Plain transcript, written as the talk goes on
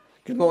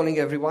Good morning,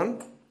 everyone.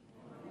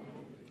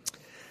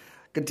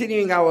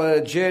 Continuing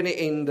our journey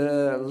in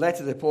the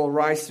letter that Paul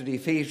writes to the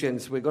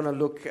Ephesians, we're going to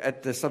look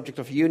at the subject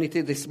of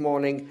unity this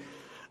morning.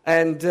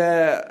 And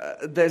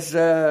there's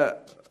a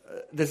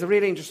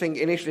really interesting,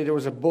 initially there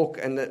was a book,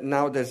 and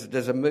now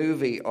there's a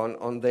movie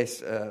on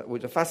this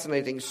with a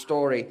fascinating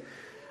story.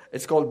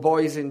 It's called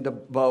Boys in the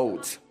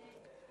Boat.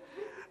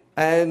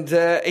 And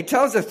it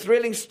tells a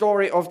thrilling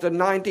story of the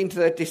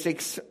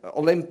 1936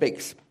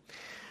 Olympics.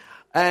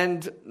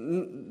 And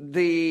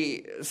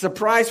the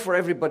surprise for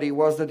everybody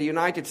was that the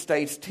United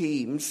States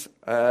teams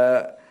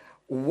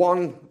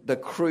won, the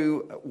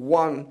crew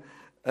won,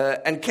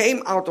 and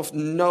came out of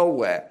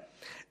nowhere.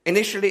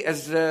 Initially,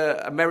 as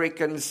the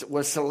Americans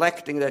were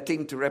selecting their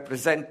team to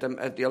represent them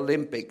at the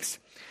Olympics,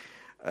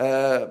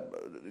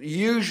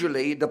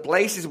 usually the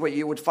places where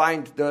you would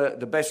find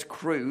the best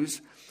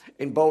crews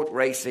in boat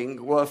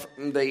racing were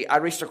from the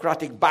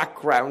aristocratic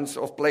backgrounds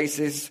of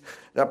places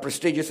that are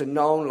prestigious and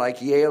known,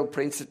 like Yale,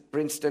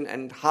 Princeton,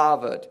 and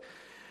Harvard.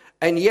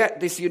 And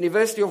yet this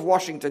University of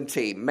Washington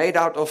team, made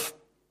out of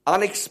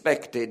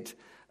unexpected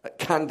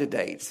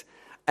candidates,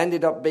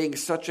 ended up being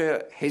such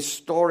a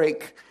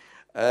historic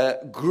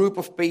group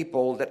of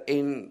people that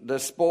in the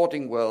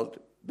sporting world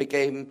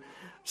became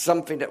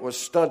something that was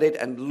studied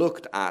and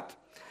looked at.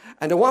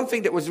 And the one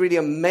thing that was really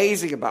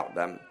amazing about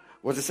them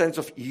was a sense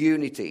of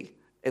unity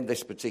in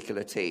this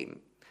particular team.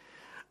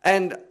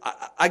 And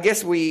I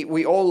guess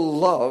we all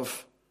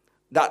love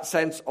that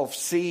sense of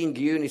seeing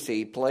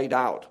unity played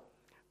out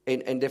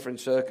in different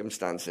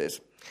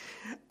circumstances.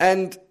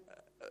 And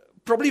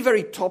probably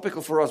very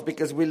topical for us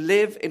because we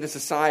live in a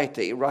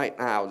society right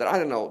now that, I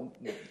don't know,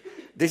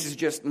 this is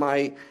just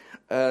my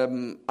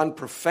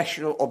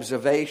unprofessional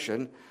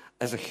observation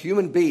as a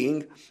human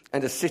being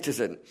and a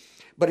citizen,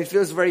 but it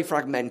feels very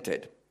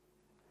fragmented.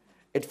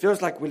 It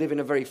feels like we live in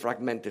a very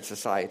fragmented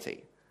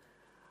society.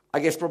 I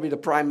guess probably the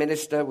Prime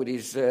Minister, with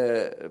his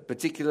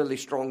particularly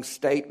strong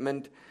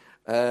statement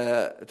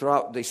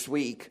throughout this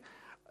week,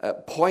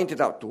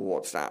 pointed out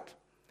towards that.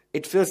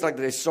 It feels like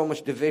there is so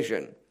much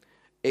division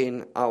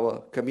in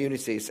our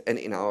communities and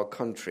in our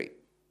country.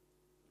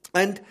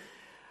 And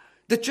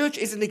the church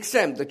isn't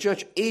exempt. The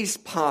church is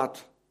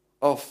part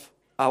of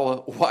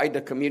our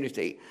wider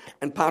community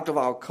and part of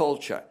our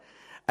culture.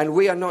 And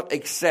we are not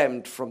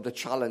exempt from the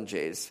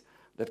challenges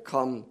that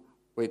come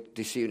with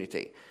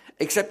disunity.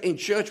 Except in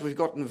church, we've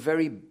gotten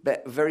very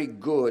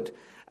good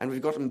and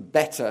we've gotten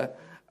better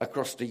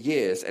across the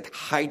years at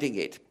hiding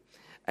it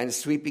and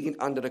sweeping it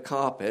under the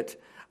carpet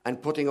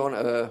and putting on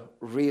a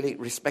really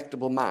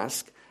respectable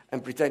mask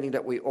and pretending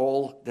that we're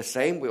all the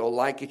same, we all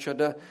like each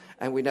other,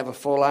 and we never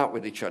fall out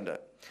with each other.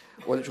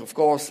 Well, of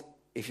course,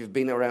 if you've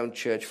been around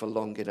church for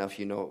long enough,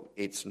 you know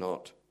it's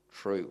not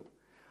true.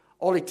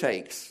 All it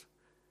takes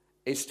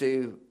is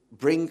to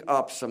bring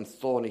up some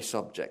thorny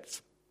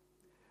subjects.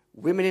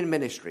 Women in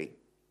ministry,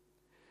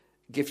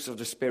 gifts of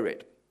the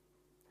Spirit,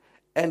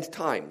 end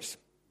times,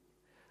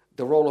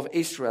 the role of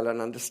Israel and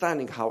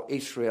understanding how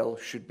Israel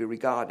should be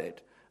regarded,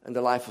 and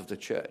the life of the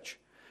church.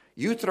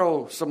 You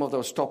throw some of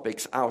those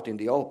topics out in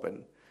the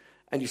open,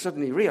 and you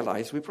suddenly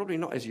realize we're probably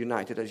not as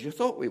united as you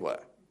thought we were.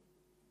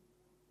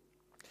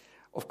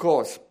 Of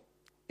course,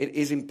 it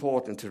is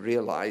important to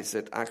realize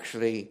that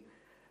actually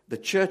the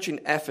church in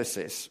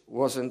Ephesus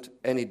wasn't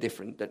any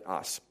different than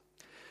us.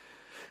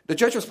 The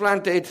church was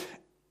planted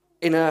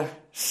in a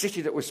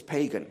city that was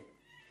pagan.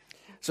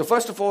 So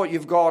first of all,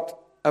 you've got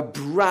a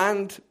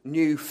brand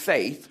new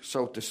faith,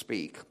 so to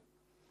speak,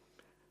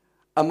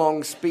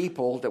 amongst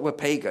people that were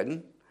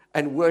pagan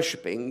and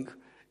worshipping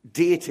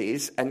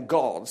deities and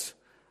gods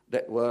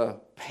that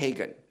were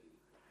pagan.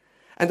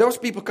 And those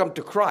people come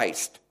to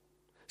Christ.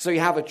 So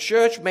you have a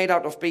church made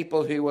out of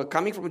people who were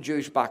coming from a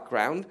Jewish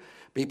background,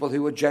 people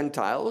who were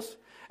Gentiles,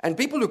 and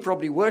people who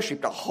probably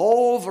worshipped a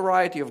whole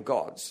variety of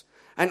gods.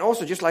 And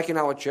also, just like in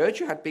our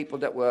church, you had people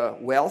that were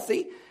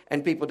wealthy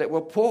and people that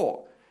were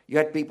poor. You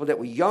had people that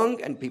were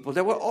young and people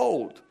that were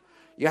old.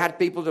 You had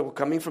people that were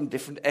coming from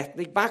different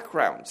ethnic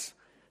backgrounds.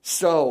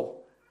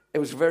 So it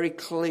was very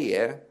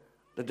clear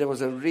that there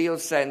was a real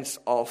sense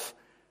of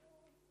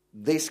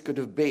this could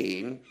have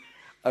been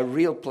a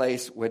real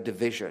place where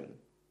division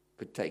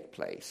could take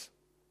place.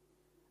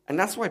 And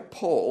that's why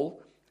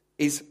Paul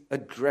is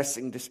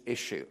addressing this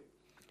issue.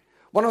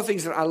 One of the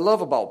things that I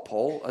love about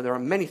Paul, and there are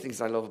many things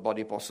I love about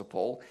the Apostle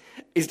Paul,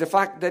 is the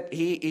fact that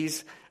he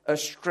is a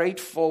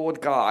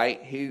straightforward guy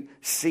who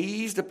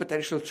sees the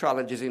potential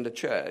challenges in the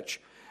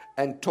church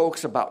and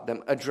talks about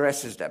them,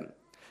 addresses them.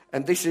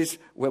 And this is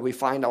where we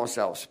find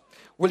ourselves.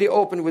 Will you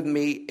open with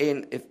me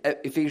in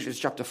Ephesians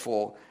chapter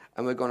 4,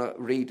 and we're going to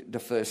read the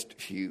first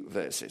few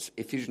verses.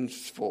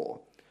 Ephesians 4,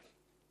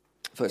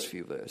 first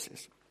few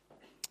verses.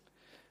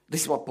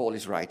 This is what Paul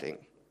is writing.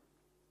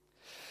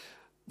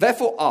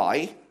 Therefore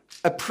I,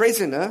 a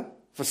prisoner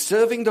for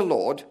serving the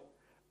Lord,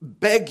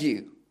 beg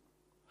you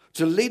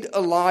to lead a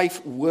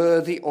life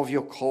worthy of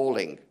your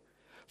calling,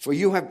 for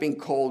you have been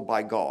called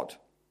by God.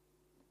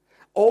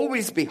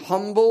 Always be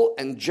humble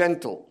and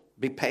gentle.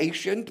 Be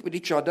patient with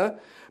each other,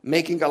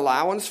 making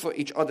allowance for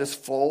each other's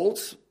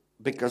faults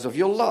because of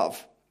your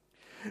love.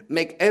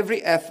 Make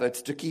every effort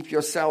to keep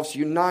yourselves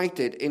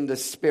united in the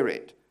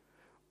Spirit,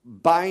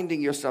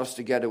 binding yourselves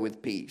together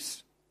with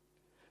peace.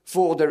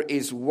 For there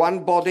is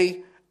one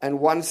body and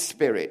one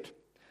Spirit,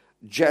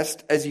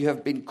 just as you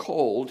have been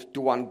called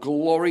to one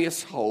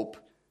glorious hope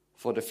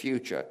for the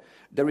future.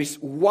 There is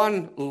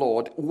one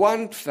Lord,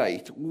 one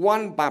faith,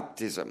 one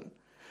baptism,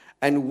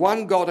 and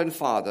one God and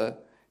Father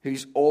who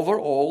is over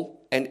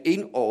all and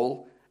in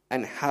all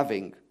and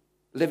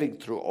living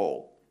through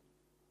all.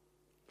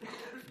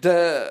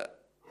 The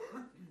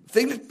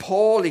thing that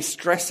Paul is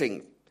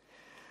stressing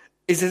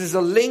is there's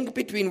a link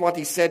between what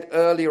he said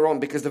earlier on,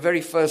 because the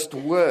very first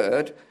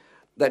word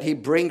that he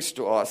brings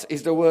to us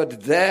is the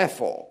word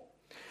therefore.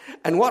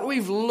 And what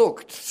we've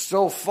looked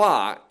so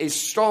far is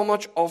so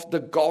much of the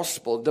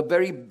gospel, the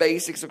very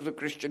basics of the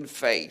Christian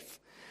faith.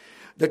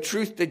 The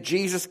truth that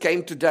Jesus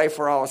came to die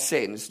for our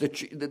sins.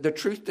 The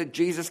truth that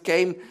Jesus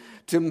came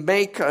to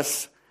make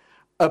us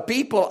a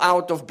people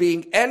out of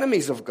being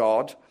enemies of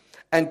God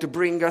and to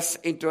bring us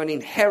into an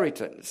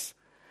inheritance.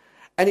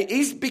 And it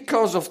is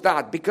because of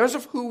that, because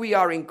of who we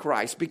are in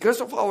Christ,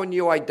 because of our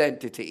new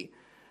identity.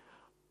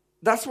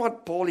 That's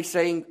what Paul is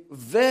saying.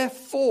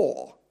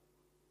 Therefore,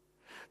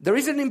 there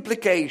is an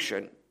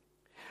implication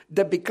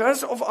that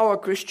because of our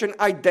Christian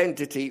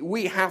identity,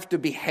 we have to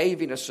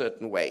behave in a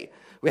certain way.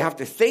 We have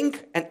to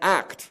think and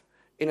act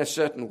in a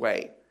certain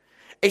way.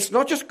 It's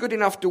not just good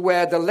enough to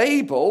wear the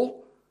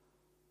label,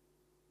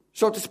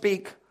 so to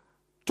speak,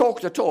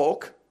 talk the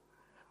talk,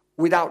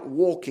 without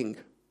walking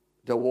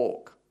the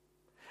walk.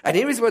 And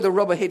here is where the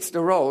rubber hits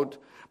the road,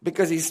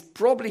 because he's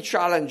probably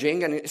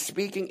challenging and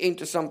speaking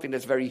into something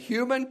that's very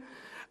human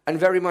and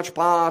very much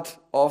part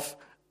of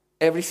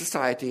every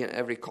society and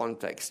every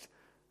context.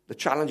 The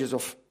challenges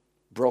of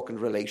broken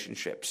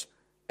relationships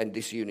and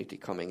disunity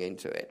coming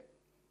into it.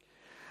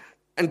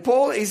 And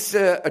Paul is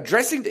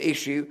addressing the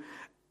issue,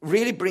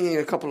 really bringing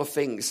a couple of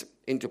things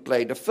into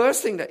play. The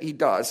first thing that he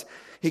does,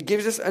 he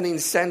gives us an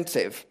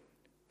incentive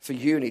for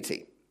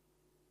unity.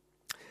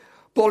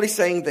 Paul is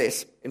saying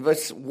this in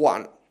verse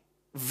 1.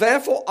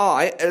 Therefore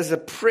I, as a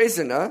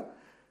prisoner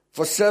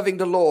for serving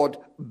the Lord,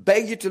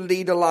 beg you to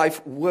lead a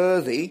life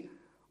worthy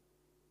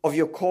of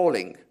your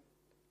calling,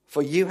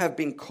 for you have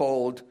been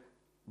called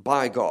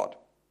by God.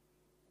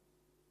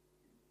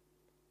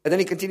 And then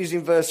he continues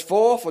in verse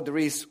 4, for there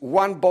is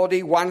one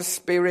body, one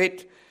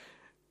Spirit,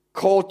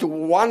 called to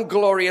one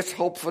glorious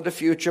hope for the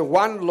future,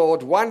 one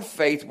Lord, one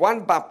faith,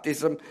 one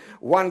baptism,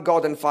 one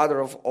God and Father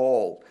of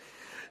all.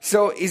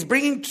 So he's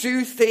bringing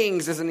two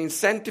things as an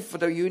incentive for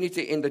the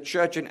unity in the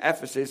church in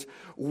Ephesus.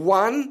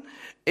 One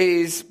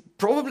is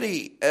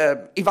probably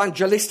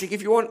evangelistic,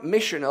 if you want,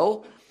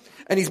 missional.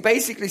 And he's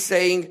basically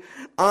saying,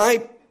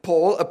 I,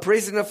 Paul, a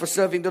prisoner for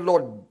serving the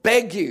Lord,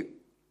 beg you.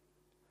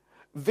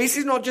 This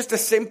is not just a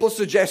simple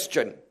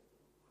suggestion.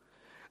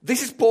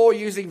 This is Paul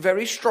using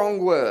very strong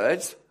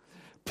words,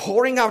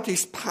 pouring out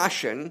his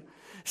passion,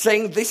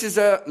 saying this is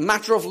a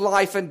matter of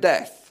life and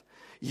death.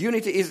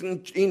 Unity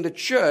in the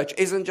church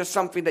isn't just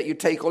something that you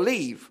take or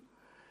leave.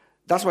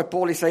 That's why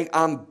Paul is saying,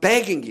 I'm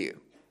begging you.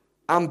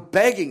 I'm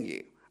begging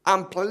you.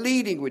 I'm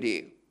pleading with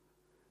you.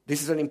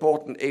 This is an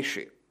important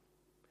issue.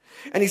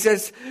 And he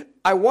says,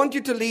 I want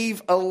you to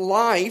live a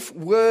life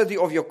worthy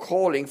of your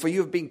calling, for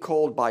you have been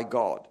called by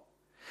God.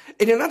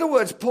 And in other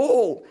words,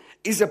 Paul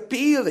is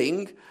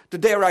appealing to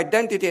their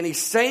identity, and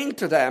he's saying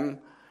to them,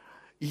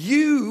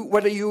 you,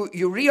 whether you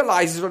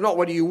realize it or not,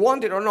 whether you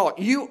want it or not,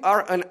 you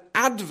are an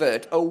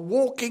advert, a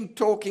walking,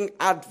 talking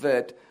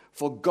advert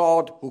for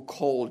God who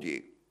called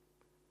you.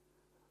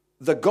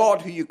 The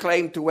God who you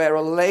claim to wear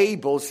a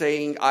label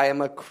saying, I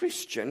am a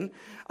Christian,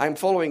 I'm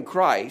following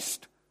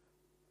Christ,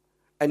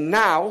 and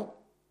now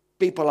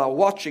people are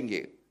watching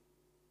you.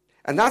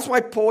 And that's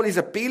why Paul is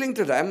appealing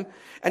to them,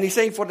 and he's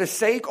saying, for the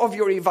sake of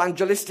your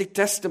evangelistic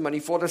testimony,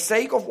 for the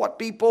sake of what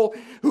people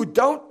who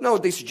don't know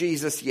this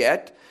Jesus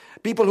yet,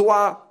 people who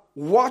are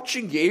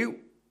watching you,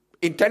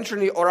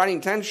 intentionally or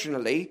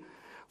unintentionally,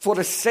 for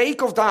the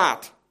sake of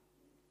that,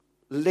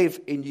 live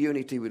in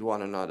unity with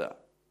one another.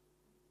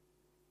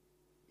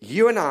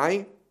 You and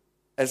I,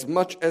 as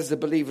much as the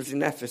believers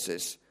in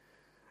Ephesus,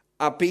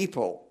 are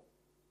people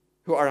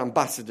who are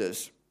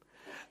ambassadors.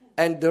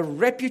 And the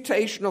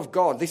reputation of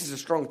God, this is a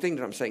strong thing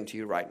that I'm saying to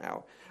you right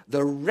now.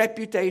 The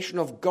reputation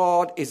of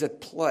God is at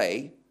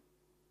play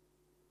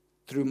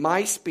through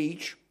my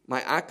speech,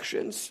 my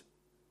actions,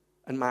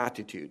 and my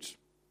attitudes.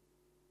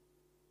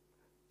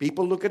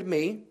 People look at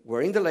me,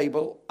 wearing the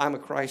label, I'm a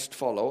Christ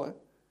follower,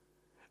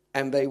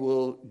 and they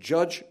will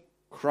judge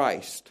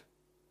Christ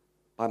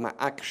by my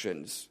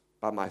actions,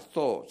 by my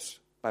thoughts,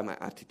 by my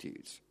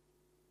attitudes.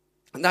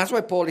 And that's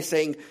why Paul is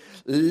saying,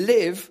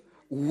 live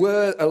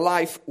a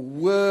life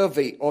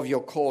worthy of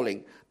your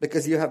calling,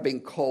 because you have been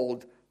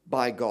called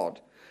by God.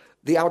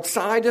 The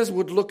outsiders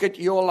would look at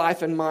your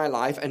life and my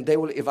life, and they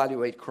will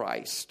evaluate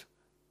Christ.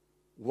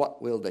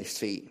 What will they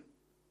see?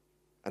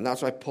 And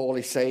that's why Paul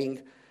is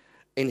saying,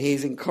 in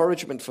his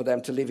encouragement for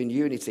them to live in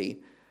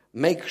unity,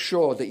 make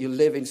sure that you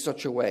live in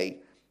such a way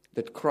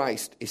that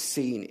Christ is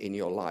seen in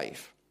your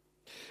life.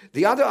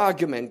 The other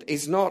argument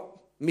is not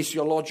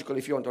missiological,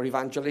 if you want, or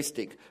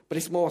evangelistic, but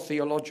it's more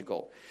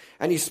theological.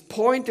 And he's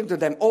pointing to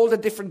them, all the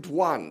different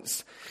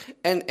ones.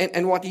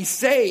 And what he's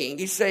saying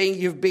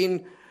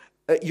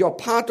you're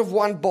part of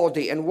one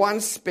body and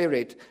one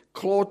spirit,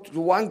 clothed with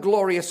one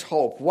glorious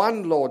hope,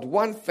 one Lord,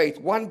 one faith,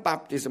 one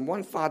baptism,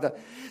 one Father.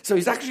 So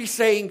he's actually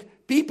saying,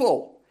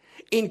 people,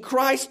 in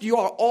Christ you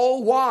are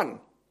all one.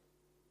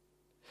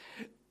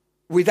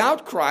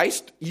 Without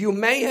Christ, you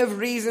may have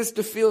reasons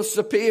to feel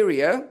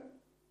superior.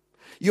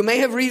 You may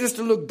have reasons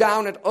to look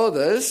down at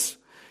others.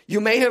 You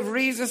may have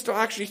reasons to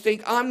actually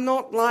think, I'm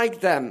not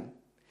like them.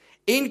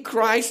 In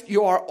Christ,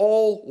 you are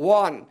all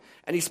one.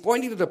 And he's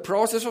pointing to the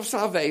process of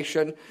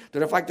salvation, to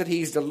the fact that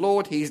he's the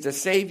Lord, he's the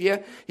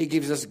Savior, he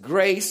gives us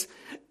grace.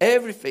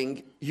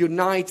 Everything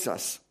unites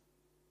us.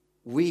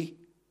 We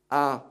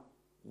are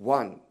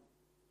one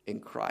in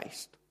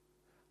Christ.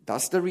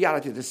 That's the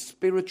reality, the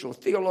spiritual,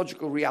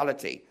 theological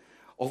reality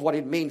of what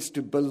it means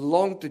to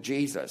belong to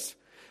Jesus.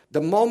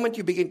 The moment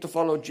you begin to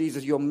follow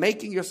Jesus, you're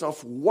making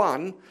yourself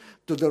one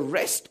to the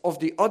rest of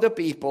the other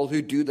people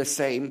who do the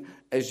same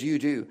as you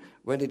do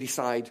when they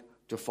decide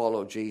to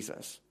follow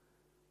Jesus.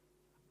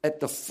 At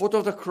the foot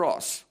of the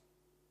cross,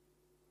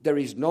 there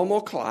is no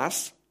more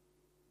class.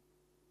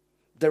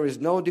 There is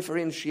no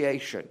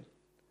differentiation.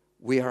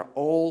 We are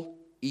all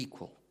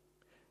equal.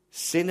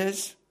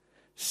 Sinners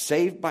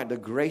saved by the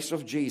grace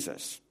of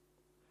Jesus,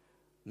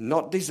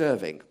 not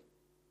deserving,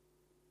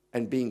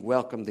 and being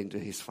welcomed into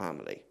his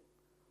family.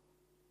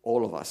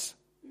 All of us,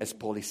 as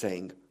Paul is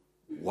saying,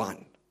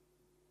 one.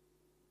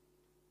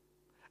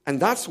 And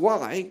that's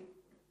why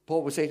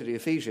Paul would say to the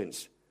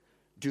Ephesians,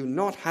 do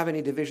not have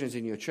any divisions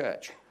in your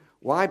church.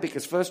 Why?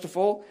 Because first of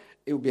all,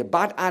 it would be a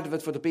bad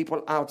advert for the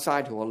people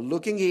outside who are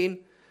looking in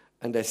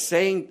and they're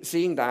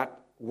seeing that,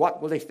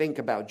 what will they think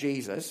about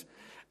Jesus?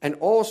 And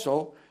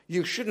also,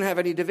 you shouldn't have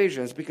any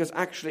divisions because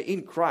actually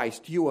in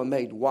Christ you are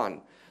made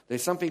one.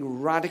 There's something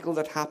radical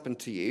that happened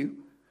to you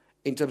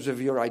in terms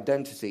of your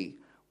identity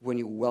when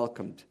you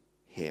welcomed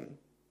him.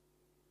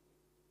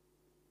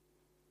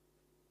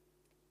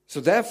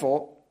 So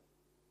therefore,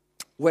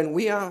 when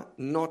we are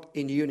not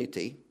in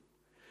unity,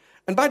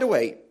 and by the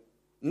way,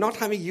 not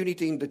having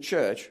unity in the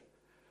church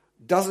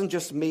doesn't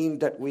just mean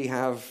that we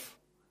have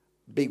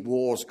big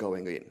wars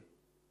going in.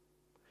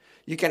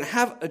 You can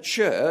have a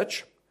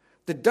church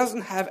that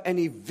doesn't have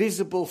any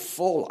visible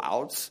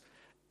fallouts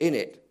in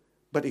it,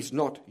 but is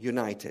not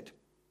united.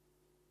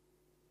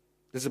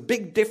 There's a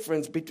big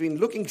difference between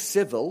looking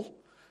civil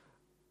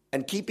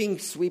and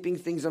sweeping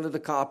things under the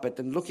carpet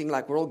and looking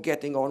like we're all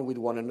getting on with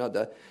one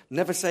another,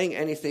 never saying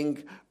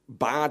anything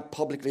bad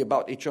publicly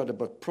about each other,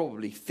 but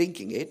probably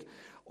thinking it,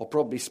 or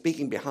probably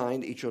speaking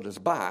behind each other's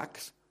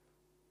backs.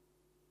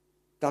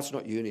 That's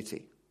not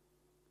unity.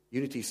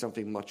 Unity is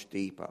something much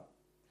deeper.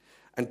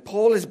 And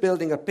Paul is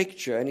building a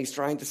picture, and he's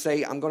trying to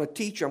say, I'm going to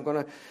teach you, I'm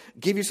going to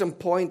give you some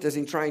pointers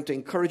in trying to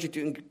encourage you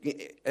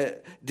to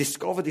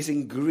discover these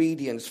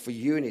ingredients for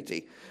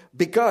unity.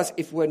 Because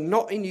if we're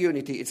not in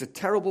unity, it's a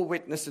terrible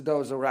witness to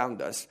those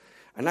around us.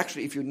 And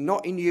actually, if you're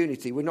not in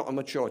unity, we're not a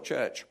mature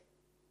church.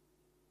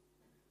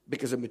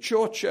 Because a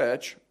mature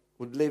church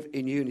would live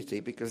in unity,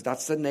 because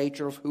that's the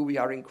nature of who we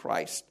are in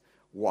Christ,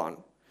 one.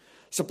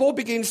 So Paul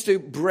begins to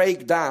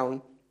break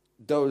down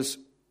those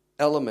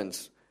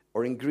elements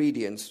or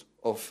ingredients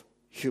of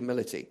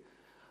humility.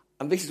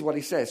 And this is what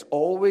he says,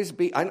 always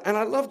be, and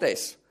I love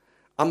this.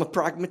 I'm a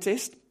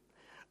pragmatist,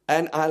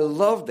 and I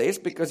love this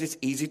because it's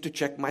easy to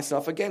check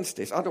myself against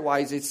this.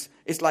 Otherwise,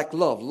 it's like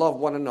love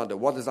one another.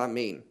 What does that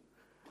mean?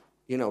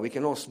 You know, we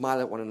can all smile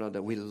at one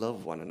another. We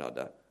love one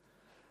another.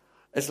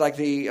 It's like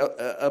the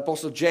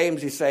Apostle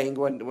James is saying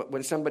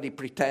when somebody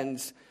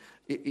pretends,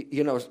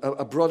 you know,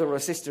 a brother or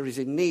a sister is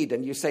in need,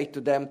 and you say to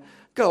them,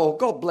 go,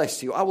 God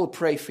bless you, I will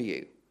pray for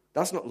you.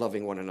 That's not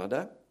loving one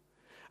another.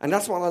 And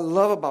that's what I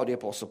love about the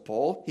Apostle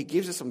Paul. He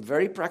gives us some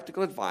very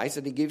practical advice,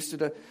 and he gives to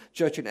the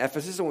church in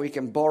Ephesus, and we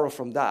can borrow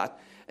from that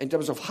in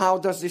terms of how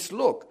does this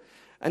look.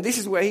 And this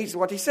is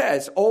what he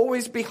says,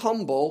 always be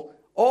humble,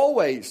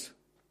 always.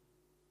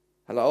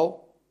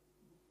 Hello?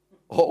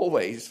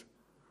 Always.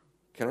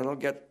 Can I not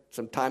get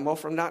some time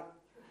off from that?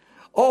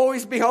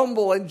 Always be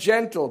humble and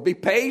gentle. Be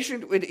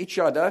patient with each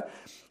other,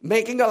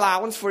 making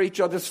allowance for each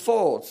other's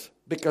faults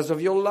because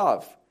of your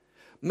love.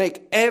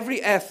 Make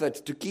every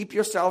effort to keep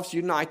yourselves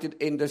united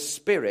in the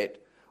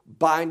Spirit,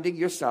 binding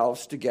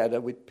yourselves together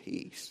with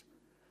peace.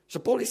 So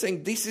Paul is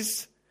saying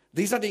these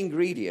are the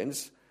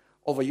ingredients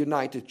of a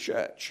united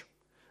church.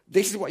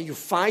 This is what you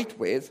fight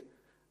with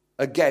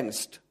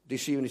against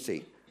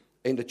disunity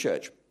in the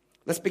church.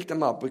 Let's pick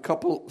them up. We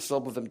couple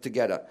some of them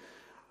together.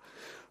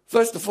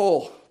 First of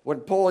all,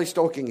 when Paul is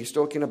talking, he's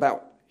talking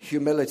about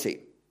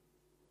humility.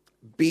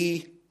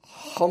 Be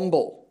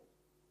humble.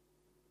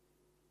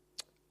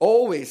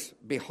 Always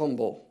be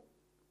humble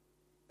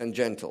and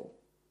gentle.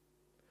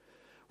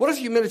 What does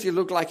humility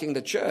look like in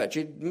the church?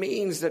 It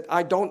means that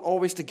I don't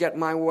always to get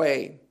my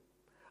way.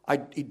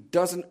 It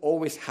doesn't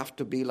always have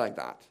to be like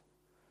that.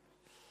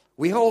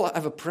 We all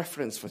have a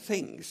preference for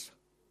things.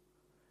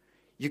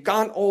 You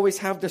can't always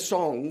have the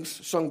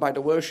songs sung by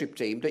the worship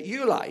team that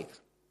you like.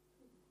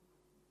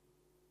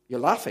 You're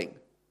laughing.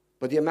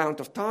 But the amount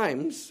of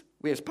times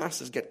we as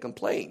pastors get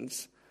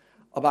complaints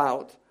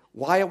about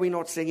why are we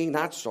not singing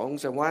that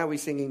songs and why are we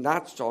singing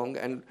that song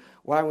and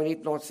why are we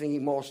not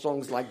singing more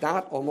songs like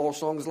that or more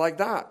songs like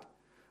that.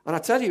 And I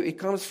tell you, it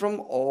comes from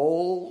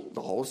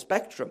the whole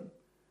spectrum.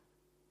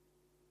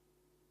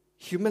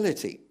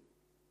 Humility.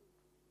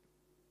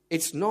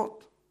 It's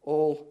not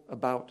all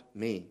about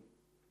me.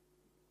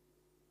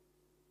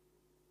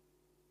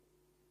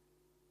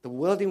 The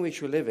world in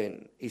which we live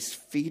in is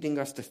feeding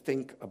us to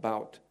think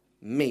about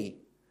me.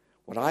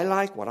 What I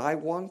like, what I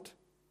want.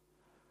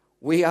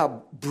 We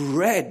are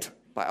bred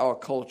by our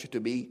culture to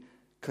be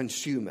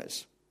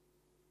consumers.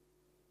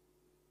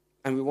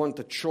 And we want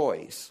a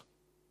choice.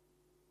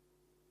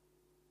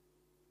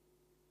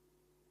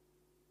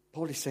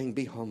 Paul is saying,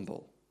 be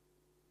humble.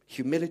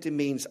 Humility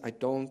means I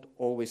don't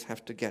always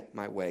have to get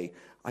my way.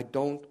 I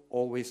don't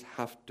always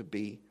have to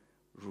be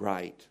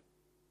right.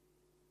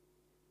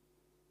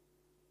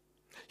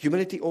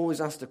 Humility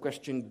always asks the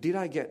question, did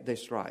I get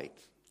this right?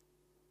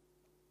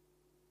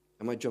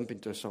 Am I jumping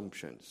to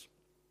assumptions?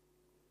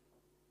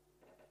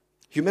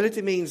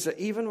 Humility means that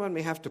even when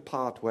we have to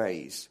part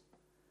ways,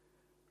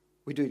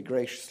 we do it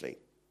graciously.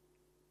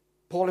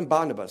 Paul and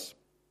Barnabas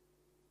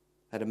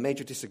had a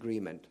major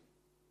disagreement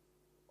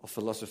of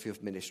philosophy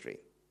of ministry.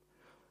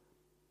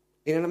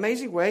 In an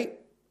amazing way,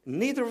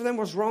 neither of them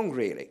was wrong,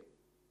 really.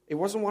 It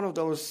wasn't one of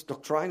those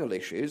doctrinal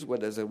issues where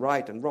there's a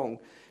right and wrong.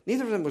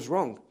 Neither of them was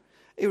wrong.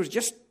 It was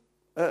just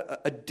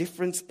a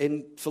difference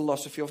in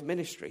philosophy of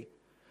ministry,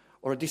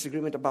 or a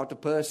disagreement about the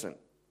person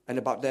and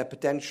about their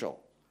potential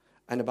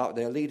and about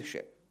their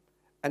leadership.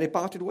 And they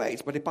parted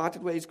ways, but they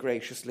parted ways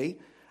graciously,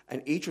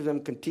 and each of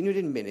them continued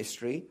in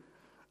ministry.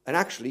 And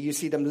actually, you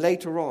see them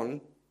later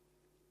on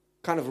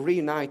kind of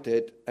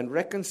reunited and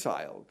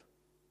reconciled.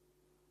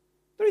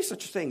 There is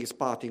such a thing as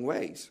parting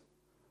ways.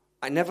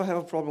 I never have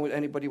a problem with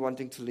anybody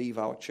wanting to leave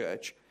our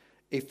church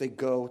if they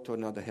go to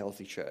another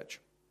healthy church.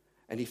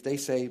 And if they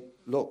say,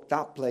 look,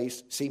 that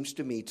place seems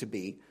to me to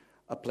be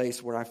a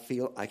place where I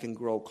feel I can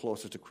grow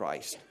closer to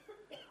Christ.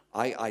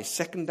 I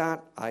second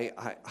that.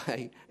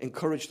 I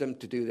encourage them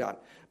to do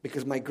that.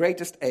 Because my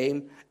greatest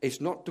aim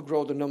is not to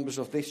grow the numbers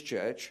of this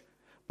church,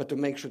 but to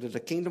make sure that the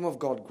kingdom of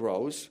God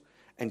grows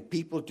and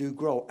people do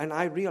grow. And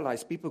I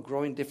realize people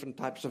grow in different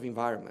types of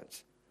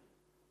environments.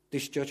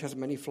 This church has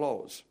many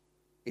flaws.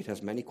 It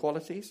has many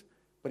qualities,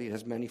 but it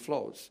has many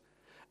flaws.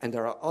 And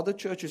there are other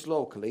churches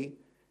locally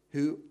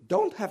who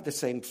don't have the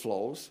same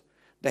flaws.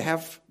 They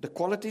have the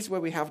qualities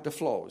where we have the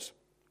flaws,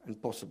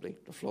 and possibly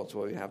the flaws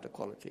where we have the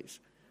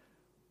qualities.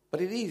 But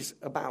it is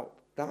about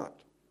that.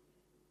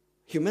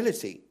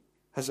 Humility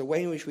has a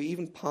way in which we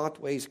even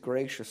part ways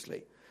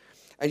graciously.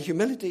 And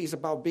humility is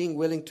about being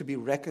willing to be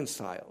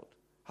reconciled.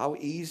 How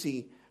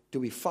easy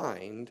do we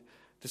find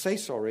to say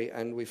sorry,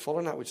 and we've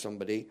fallen out with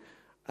somebody,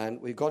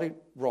 and we got it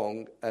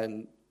wrong,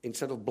 and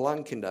instead of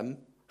blanking them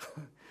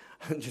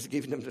and just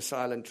giving them the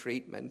silent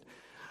treatment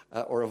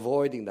or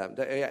avoiding them,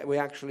 we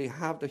actually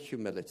have the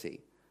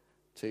humility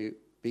to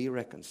be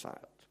reconciled,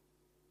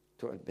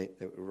 to admit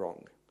that we're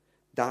wrong.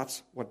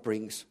 That's what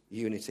brings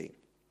unity.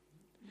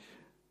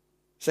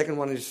 Second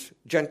one is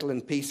gentle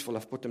and peaceful.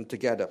 I've put them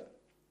together.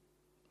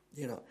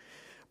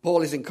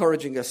 Paul is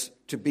encouraging us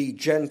to be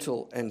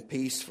gentle and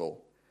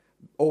peaceful.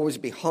 Always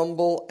be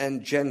humble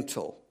and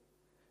gentle.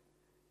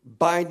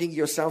 Binding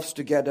yourselves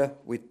together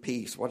with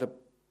peace. What a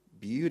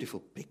beautiful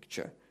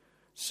picture.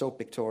 So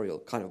pictorial,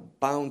 kind of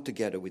bound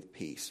together with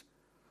peace.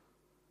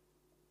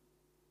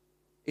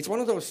 It's one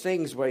of those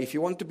things where if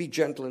you want to be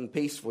gentle and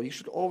peaceful, you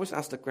should always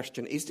ask the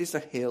question, is this a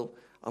hill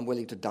I'm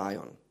willing to die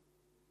on?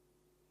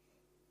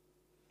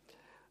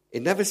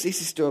 It never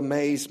ceases to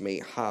amaze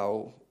me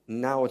how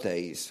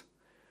nowadays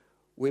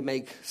we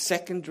make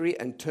secondary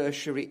and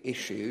tertiary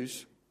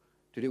issues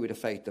to do with the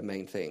faith the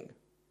main thing.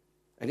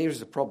 And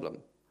here's the problem.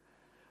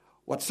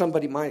 What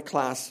somebody might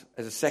class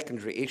as a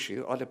secondary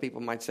issue, other people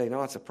might say,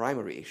 no, it's a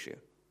primary issue.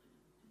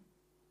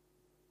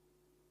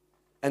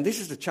 And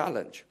this is the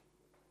challenge.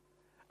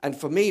 And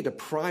for me, the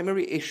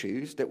primary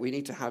issues that we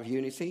need to have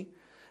unity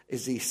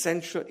is the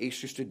essential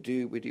issues to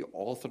do with the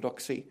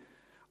orthodoxy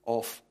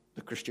of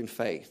the Christian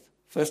faith.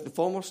 First and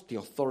foremost, the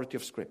authority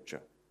of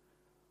Scripture.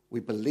 We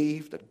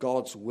believe that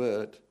God's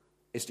word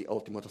is the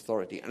ultimate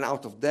authority. And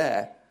out of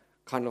there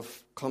kind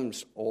of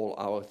comes all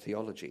our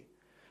theology.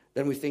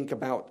 Then we think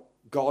about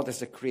God as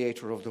the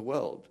creator of the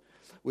world.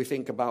 We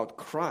think about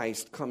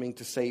Christ coming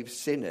to save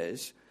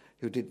sinners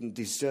who didn't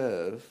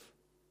deserve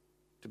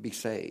to be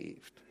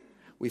saved.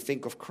 We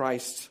think of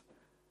Christ's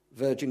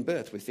virgin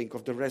birth. We think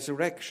of the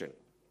resurrection.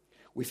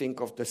 We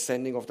think of the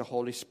sending of the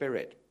Holy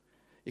Spirit.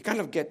 You kind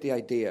of get the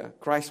idea.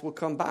 Christ will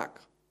come back.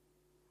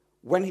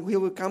 When he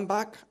will come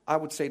back, I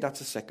would say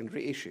that's a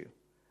secondary issue.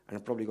 And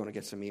I'm probably going to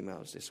get some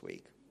emails this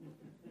week.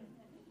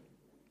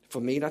 For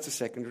me, that's a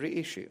secondary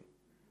issue.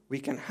 We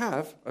can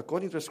have,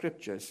 according to the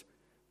Scriptures,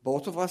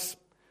 both of us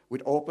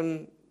would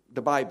open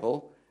the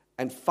Bible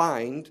and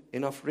find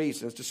enough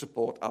reasons to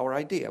support our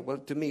idea. Well,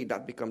 to me,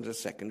 that becomes a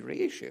secondary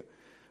issue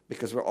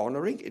because we're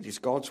honoring it is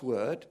God's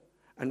word,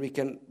 and we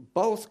can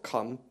both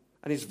come,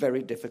 and it's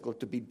very difficult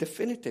to be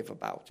definitive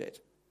about it.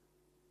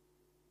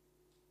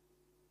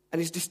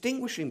 And it's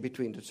distinguishing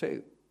between the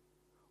two.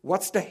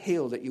 What's the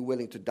hill that you're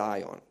willing to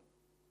die on?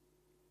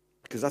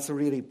 Because that's a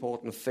really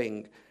important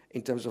thing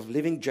in terms of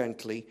living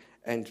gently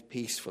and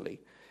peacefully.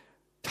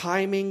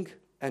 Timing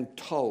and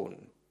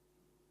tone.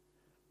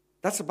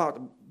 That's about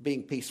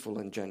being peaceful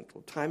and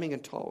gentle. Timing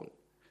and tone.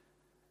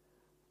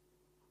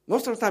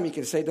 Most of the time you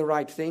can say the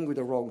right thing with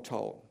the wrong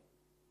tone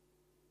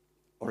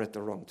or at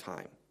the wrong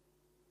time.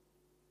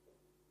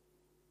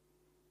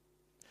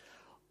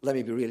 Let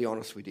me be really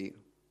honest with you.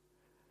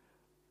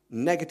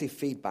 Negative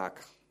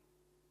feedback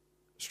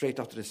straight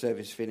after the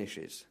service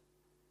finishes,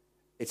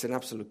 it's an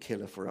absolute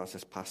killer for us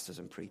as pastors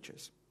and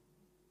preachers.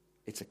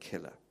 It's a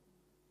killer.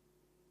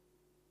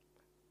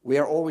 We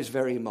are always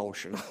very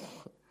emotional.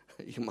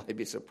 You might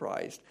be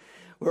surprised.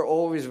 We're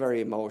always very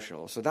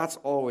emotional. So that's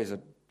always a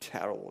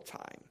terrible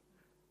time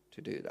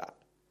to do that.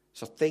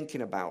 So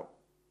thinking about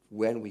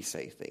when we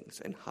say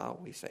things and how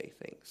we say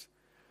things.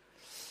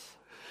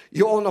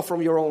 You all know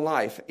from your own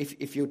life,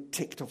 if you're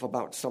ticked off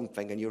about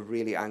something and you're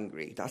really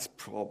angry, that's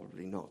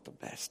probably not the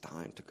best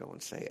time to go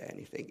and say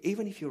anything.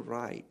 Even if you're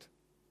right,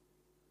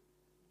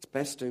 it's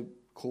best to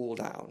cool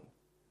down,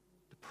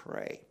 to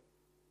pray,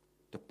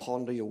 to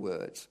ponder your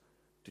words,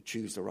 to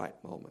choose the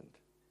right moment.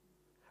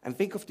 And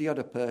think of the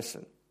other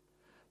person.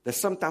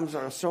 Sometimes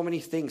there are so many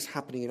things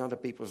happening in other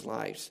people's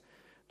lives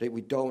that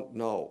we don't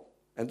know.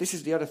 And this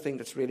is the other thing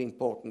that's really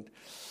important.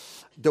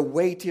 The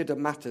weightier the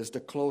matters,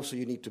 the closer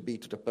you need to be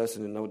to the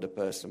person and know the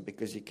person,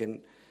 because you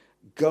can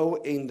go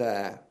in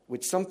there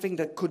with something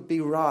that could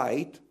be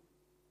right,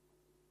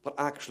 but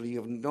actually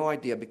you have no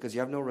idea because you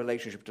have no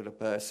relationship to the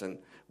person,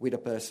 with a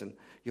person.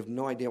 You have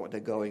no idea what they're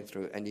going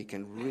through, and you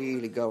can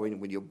really go in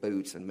with your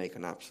boots and make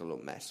an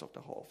absolute mess of the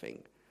whole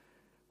thing.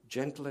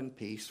 Gentle and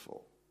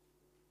peaceful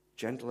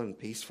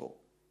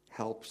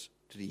helps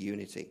to the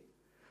unity.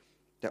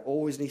 There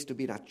always needs to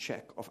be that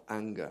check of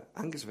anger.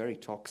 Anger is very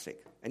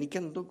toxic, and it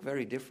can look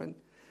very different.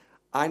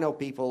 I know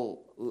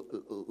people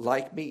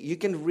like me. You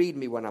can read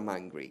me when I'm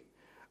angry.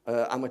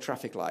 I'm a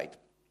traffic light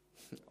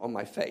on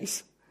my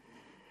face.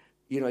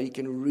 You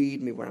can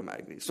read me when I'm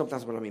angry.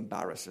 Sometimes when I'm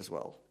embarrassed as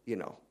well. You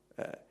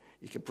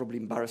can probably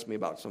embarrass me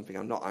about something.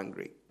 I'm not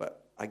angry,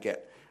 but I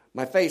get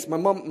my face. My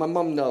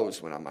mom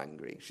knows when I'm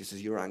angry. She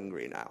says, "You're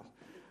angry now."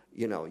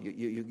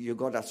 You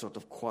got that sort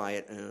of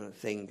quiet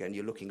thing, and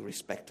you're looking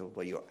respectable,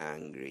 but you're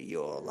angry.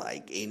 You're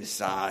like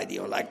inside,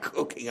 you're like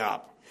cooking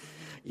up.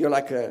 You're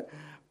like a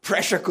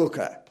pressure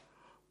cooker.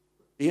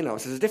 So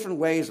there's different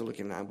ways of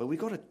looking at anger, but we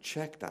got to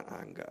check that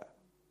anger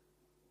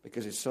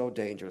because it's so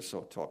dangerous,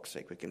 so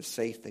toxic. We can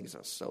say things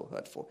that are so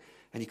hurtful,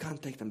 and you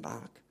can't take them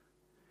back.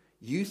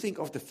 You think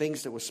of the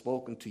things that were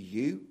spoken to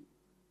you,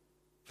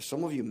 for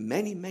some of you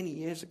many, many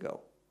years ago,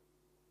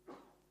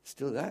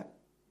 still there.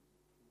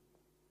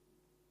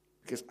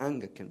 Because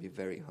anger can be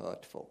very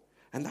hurtful.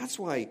 And that's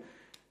why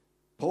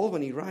Paul,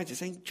 when he writes, is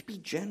saying, be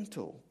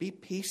gentle, be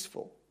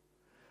peaceful.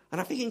 And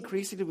I think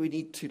increasingly we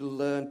need to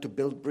learn to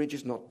build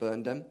bridges, not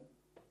burn them.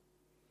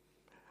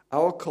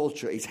 Our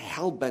culture is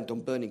hell-bent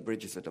on burning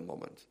bridges at the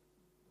moment.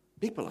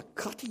 People are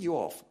cutting you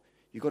off.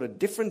 You've got a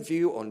different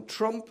view on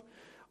Trump,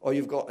 or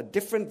you've got a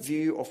different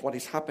view of what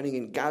is happening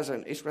in Gaza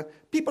and Israel.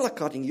 People are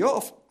cutting you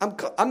off.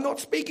 I'm not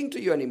speaking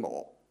to you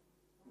anymore.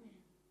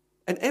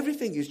 And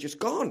everything is just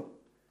gone.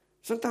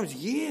 Sometimes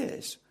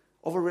years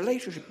of a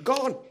relationship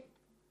gone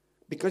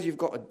because you've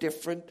got a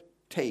different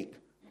take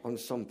on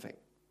something.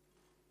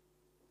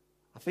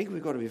 I think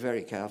we've got to be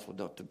very careful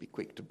not to be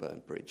quick to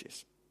burn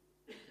bridges.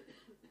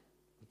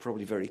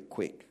 Probably very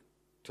quick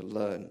to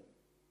learn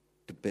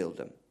to build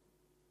them.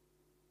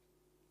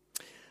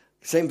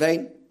 Same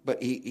vein,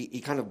 but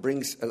he kind of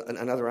brings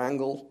another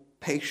angle,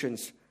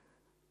 patient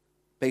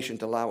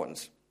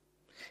allowance.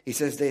 He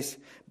says this,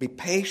 be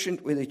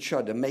patient with each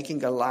other,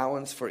 making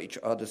allowance for each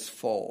other's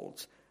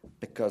faults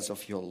because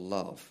of your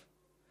love.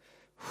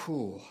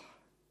 Whew.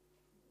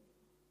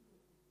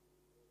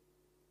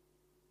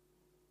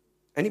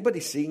 Anybody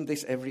seeing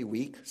this every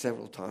week,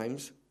 several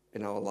times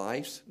in our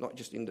lives, not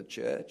just in the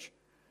church?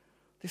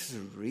 This is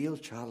a real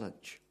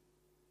challenge.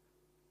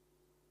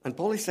 And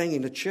Paul is saying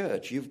in the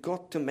church, you've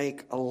got to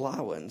make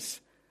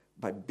allowance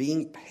by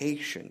being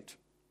patient.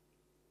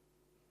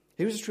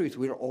 Here's the truth,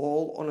 we're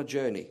all on a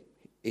journey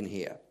in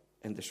here,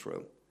 in this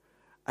room.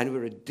 And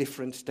we're at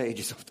different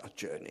stages of that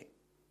journey.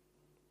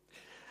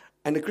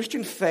 And the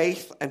Christian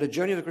faith and the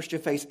journey of the Christian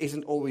faith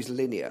isn't always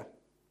linear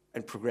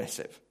and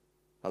progressive.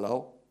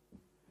 Hello?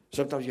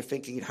 Sometimes you're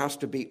thinking it has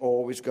to be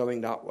always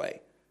going that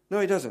way. No,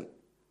 it doesn't.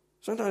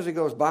 Sometimes it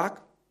goes back.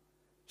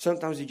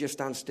 Sometimes you just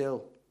stand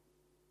still.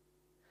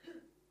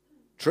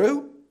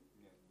 True?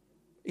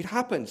 It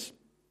happens.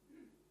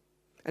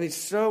 And it's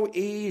so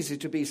easy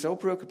to be so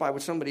preoccupied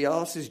with somebody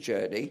else's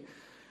journey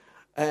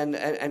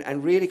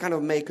and really kind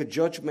of make a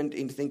judgment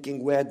in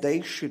thinking where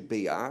they should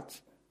be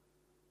at.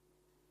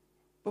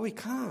 But we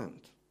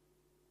can't.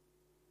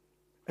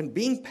 And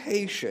being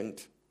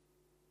patient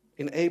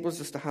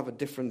enables us to have a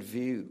different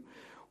view.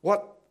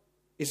 What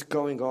is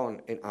going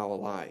on in our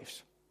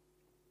lives?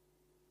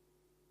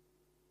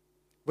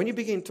 When you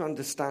begin to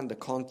understand the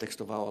context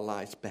of our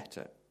lives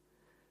better,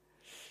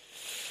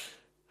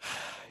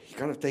 you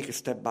kind of take a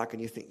step back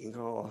and you're thinking,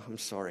 oh, I'm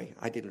sorry,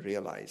 I didn't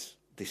realize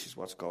this is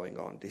what's going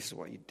on. This is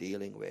what you're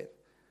dealing with.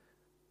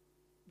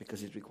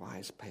 Because it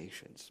requires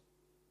patience.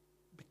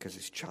 Because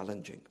it's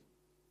challenging.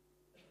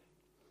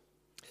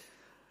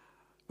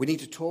 We need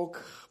to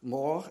talk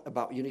more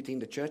about unity in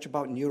the church,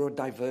 about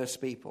neurodiverse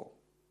people.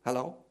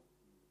 Hello?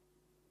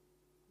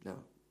 No.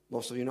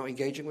 Most of you not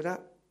engaging with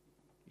that?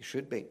 You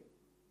should be.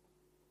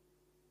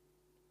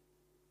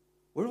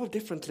 We're all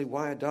differently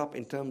wired up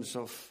in terms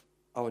of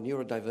our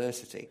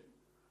neurodiversity.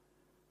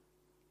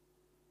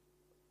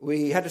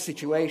 We had a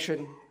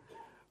situation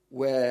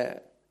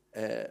where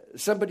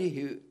somebody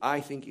who I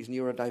think is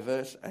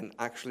neurodiverse, and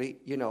actually,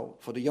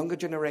 for the younger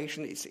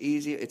generation, it's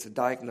easier, it's a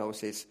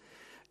diagnosis.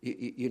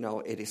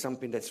 It is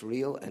something that's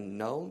real and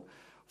known.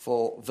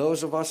 For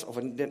those of us of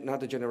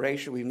another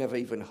generation, we've never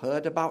even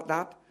heard about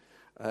that.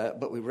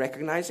 But we're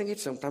recognizing it,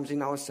 sometimes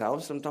in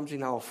ourselves, sometimes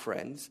in our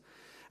friends.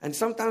 And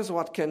sometimes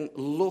what can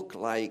look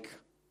like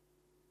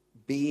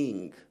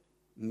being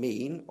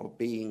mean or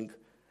being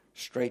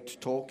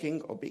straight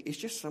talking, it's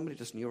just somebody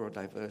that's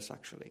neurodiverse,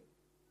 actually.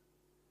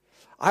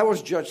 I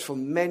was judged for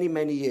many,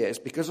 many years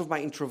because of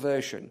my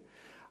introversion.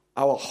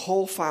 Our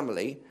whole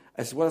family,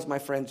 as well as my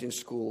friends in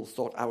school,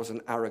 thought I was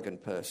an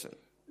arrogant person.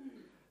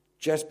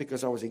 Just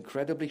because I was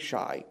incredibly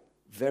shy,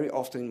 very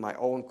often in my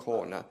own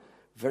corner,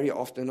 very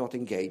often not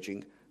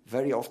engaging,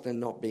 very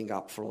often not being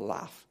up for a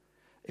laugh.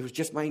 It was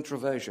just my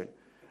introversion.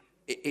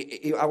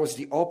 I was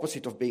the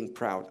opposite of being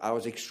proud. I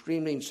was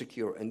extremely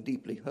insecure and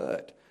deeply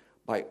hurt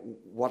by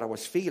what I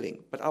was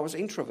feeling. But I was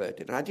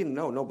introverted, and I didn't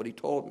know. Nobody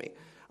told me.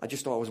 I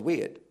just thought I was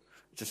weird.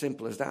 It's as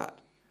simple as that.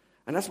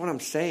 And that's what I'm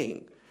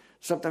saying.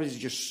 Sometimes it's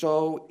just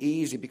so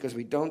easy because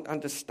we don't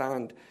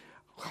understand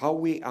how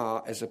we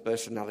are as a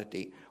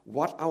personality,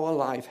 what our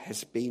life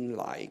has been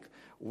like,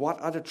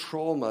 what are the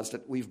traumas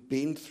that we've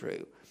been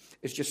through.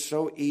 It's just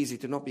so easy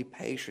to not be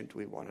patient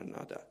with one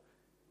another.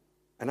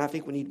 And I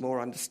think we need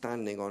more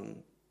understanding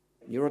on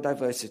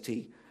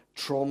neurodiversity,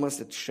 traumas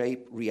that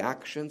shape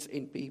reactions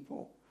in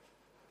people.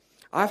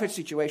 I've had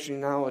situations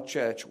in our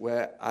church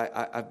where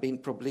I've been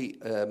probably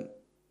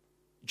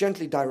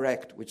gently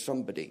direct with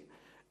somebody,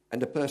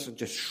 and the person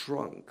just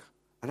shrunk.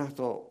 And I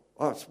thought,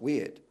 oh, that's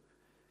weird.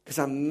 Because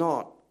I'm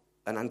not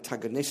an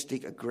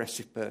antagonistic,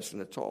 aggressive person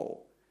at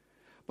all.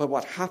 But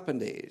what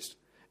happened is,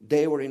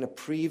 they were in a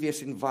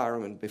previous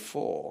environment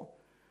before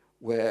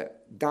where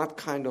that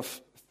kind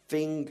of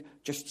thing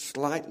just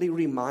slightly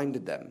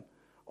reminded them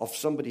of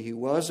somebody who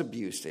was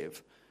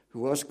abusive, who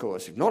was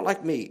coercive. Not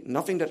like me.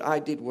 Nothing that I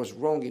did was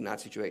wrong in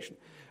that situation.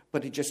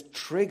 But it just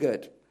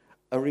triggered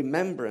a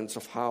remembrance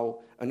of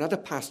how another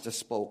pastor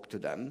spoke to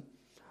them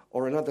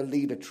or another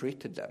leader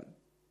treated them.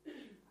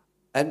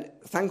 And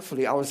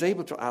thankfully, I was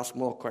able to ask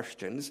more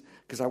questions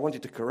because I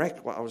wanted to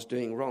correct what I was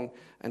doing wrong,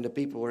 and the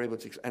people were able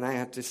to. And I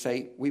had to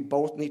say, we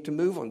both need to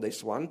move on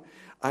this one.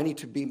 I need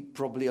to be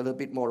probably a little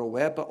bit more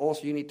aware, but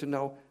also you need to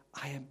know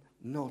I am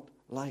not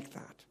like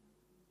that.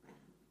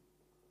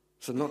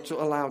 So not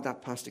to allow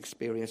that past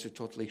experience to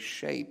totally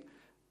shape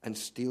and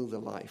steal the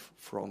life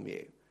from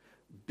you.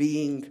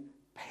 Being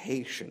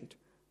patient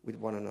with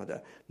one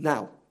another.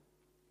 Now,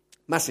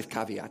 massive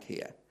caveat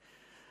here.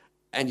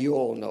 And you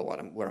all know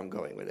where I'm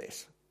going with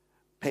this.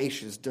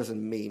 Patience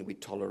doesn't mean we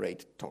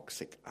tolerate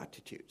toxic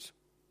attitudes.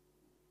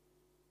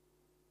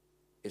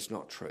 It's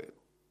not true.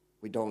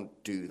 We don't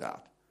do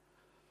that.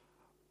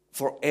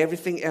 For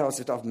everything else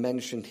that I've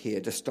mentioned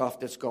here, the stuff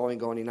that's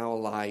going on in our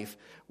life,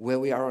 where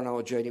we are on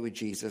our journey with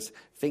Jesus,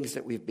 things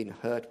that we've been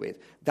hurt with,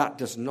 that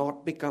does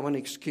not become an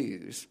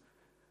excuse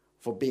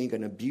for being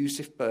an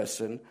abusive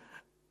person,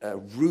 a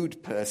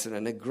rude person,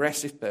 an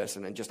aggressive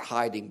person, and just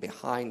hiding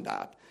behind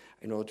that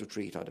in order to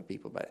treat other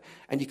people better.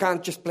 And you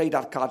can't just play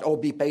that card, oh,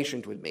 be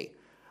patient with me.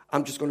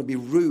 I'm just going to be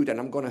rude and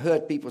I'm going to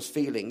hurt people's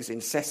feelings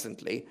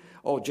incessantly.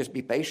 Oh, just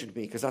be patient with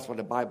me because that's what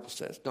the Bible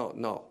says.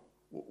 No,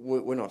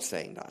 we're not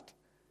saying that.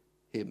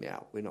 Hear me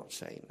out. We're not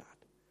saying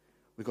that.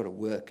 We've got to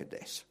work at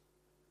this.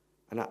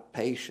 And that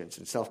patience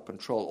and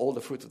self-control, all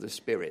the fruit of the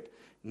Spirit,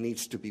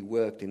 needs to be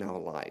worked in our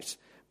lives.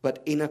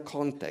 But in a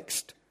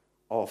context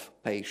of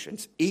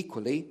patience.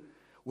 Equally,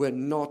 we're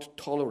not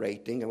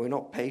tolerating and we're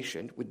not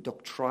patient with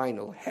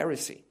doctrinal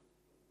heresy.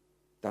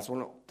 That's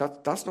not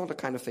the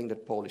kind of thing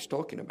that Paul is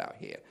talking about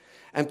here.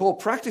 And Paul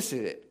practices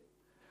it.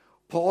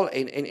 Paul,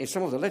 in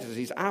some of the letters,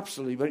 he's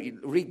absolutely,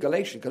 read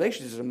Galatians.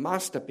 Galatians is a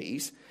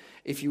masterpiece.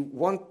 If you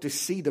want to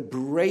see the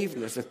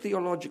braveness, the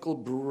theological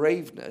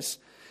braveness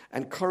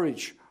and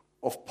courage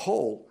of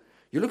Paul,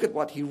 you look at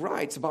what he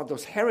writes about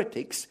those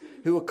heretics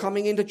who are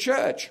coming into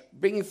church,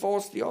 bringing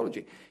false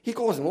theology. He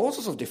calls them all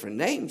sorts of different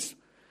names.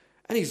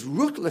 And he's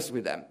ruthless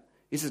with them.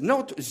 He says,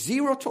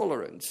 zero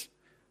tolerance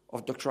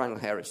of doctrinal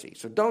heresy.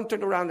 So don't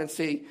turn around and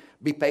say,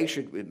 be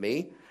patient with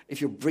me if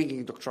you're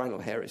bringing doctrinal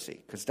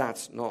heresy, because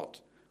that's not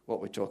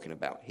what we're talking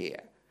about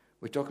here.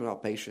 We're talking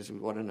about patience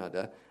with one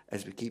another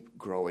as we keep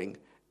growing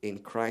in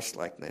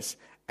Christ-likeness,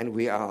 and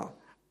we are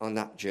on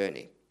that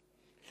journey.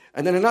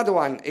 And then another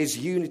one is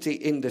unity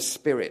in the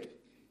Spirit.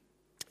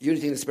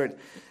 Unity in the Spirit.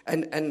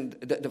 And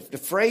the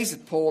phrase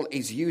that Paul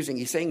is using,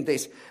 he's saying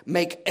this: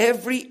 make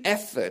every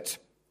effort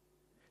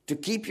to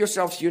keep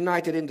yourselves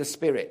united in the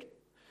Spirit.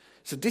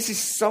 So this is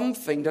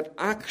something that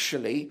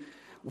actually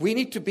we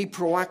need to be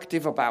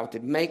proactive about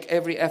it. Make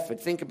every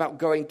effort. Think about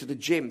going to the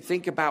gym.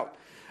 Think about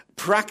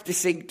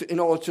practicing in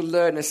order to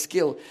learn a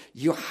skill.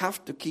 You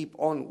have to keep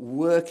on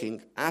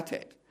working at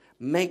it.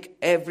 Make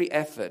every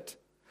effort.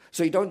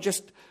 So you don't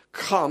just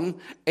come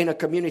in a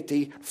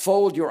community,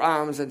 fold your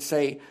arms and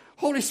say,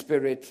 Holy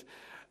Spirit,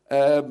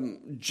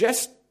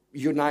 just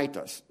unite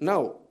us.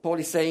 No, Paul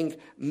is saying,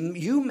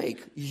 you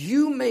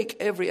make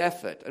every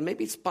effort. And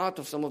maybe it's part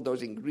of some of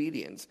those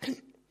ingredients.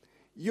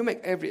 You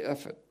make every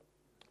effort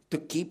to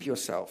keep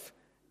yourself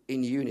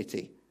in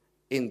unity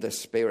in the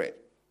Spirit.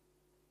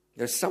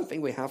 There's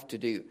something we have to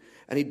do.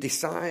 And it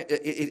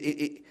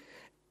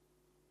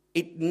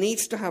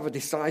needs to have a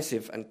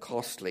decisive and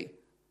costly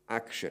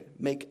action.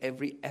 Make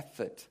every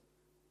effort.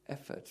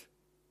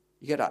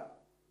 You get that?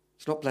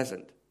 It's not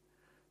pleasant.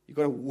 You've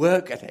got to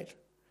work at it.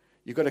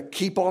 You've got to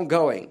keep on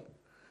going.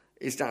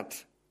 Is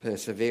that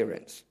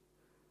perseverance?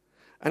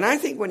 And I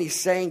think when he's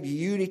saying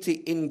unity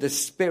in the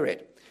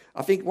Spirit,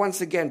 I think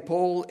once again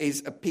Paul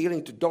is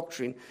appealing to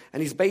doctrine,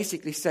 and he's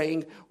basically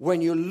saying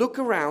when you look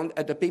around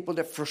at the people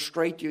that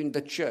frustrate you in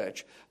the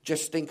church,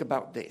 just think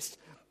about this.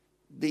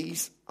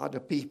 These are the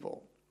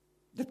people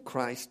that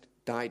Christ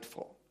died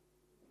for.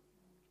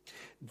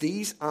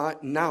 These are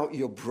now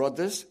your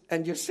brothers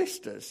and your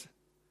sisters.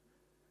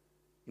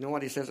 You know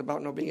what he says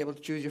about not being able to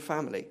choose your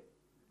family?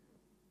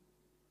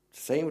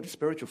 Same with the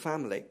spiritual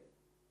family.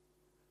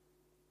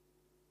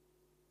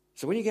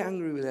 So when you get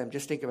angry with them,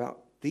 just think about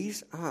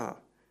these are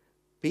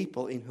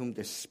people in whom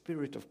the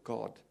Spirit of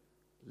God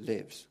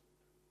lives.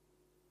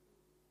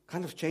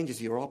 Kind of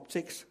changes your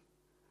optics.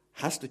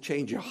 Has to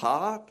change your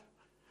heart.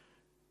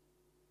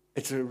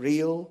 It's a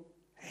real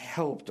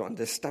help to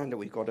understand that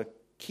we've got to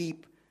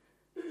keep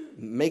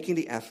making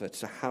the effort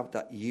to have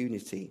that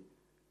unity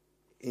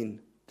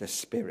in the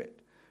Spirit.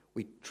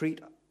 We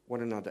treat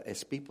one another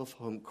as people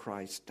for whom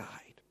Christ died.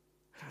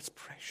 That's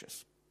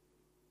precious.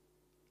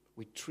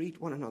 We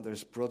treat one another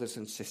as brothers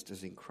and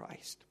sisters in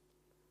Christ.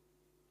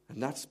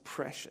 And that's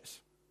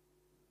precious.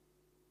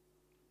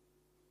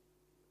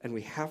 And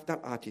we have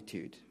that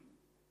attitude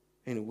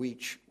in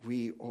which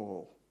we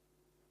all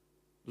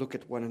look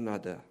at one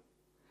another,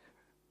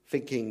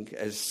 thinking,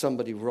 as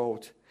somebody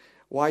wrote,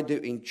 why do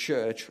in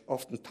church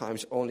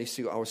oftentimes only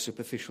see our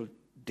superficial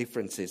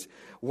differences?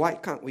 Why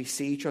can't we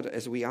see each other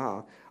as we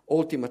are,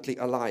 ultimately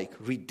alike,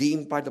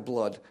 redeemed by the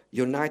blood,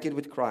 united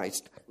with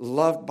Christ,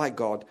 loved by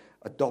God,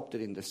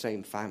 adopted in the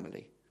same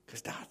family?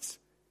 Because that's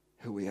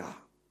who we are.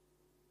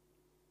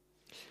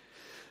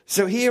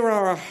 So here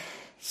are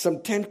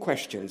some 10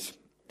 questions,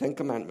 10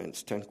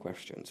 commandments, 10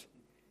 questions.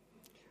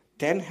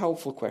 10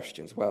 helpful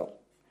questions. Well,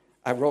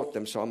 I wrote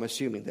them, so I'm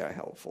assuming they're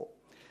helpful.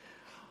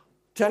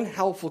 10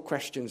 helpful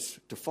questions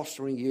to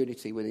fostering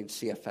unity within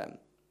CFM.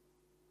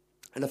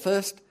 And the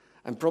first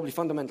and probably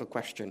fundamental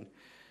question,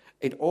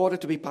 in order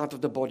to be part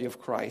of the body of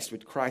Christ,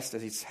 with Christ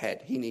as its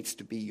head, he needs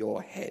to be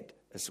your head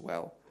as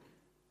well.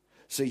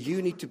 So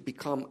you need to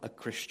become a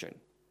Christian.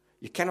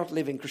 You cannot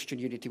live in Christian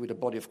unity with the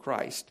body of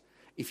Christ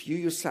if you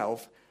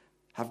yourself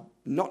have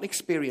not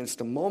experienced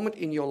a moment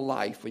in your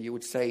life where you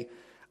would say,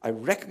 I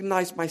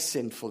recognize my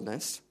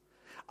sinfulness.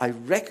 I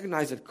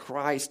recognize that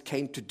Christ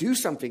came to do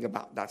something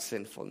about that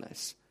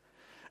sinfulness.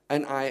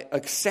 And I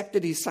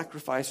accepted his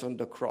sacrifice on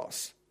the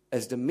cross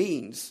as the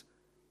means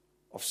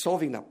of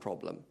solving that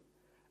problem.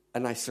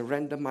 And I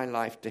surrender my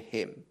life to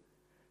him.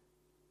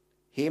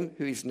 Him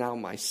who is now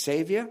my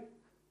Savior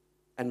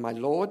and my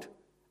Lord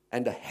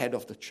and the head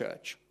of the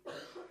church.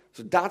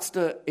 So that's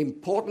the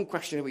important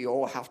question that we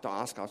all have to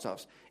ask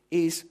ourselves.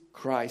 Is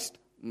Christ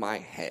my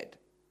head?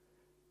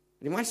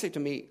 And you might say to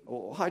me,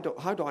 oh, how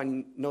do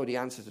I know the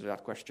answer to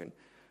that question?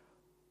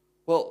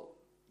 Well,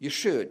 you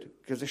should,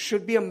 because there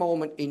should be a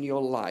moment in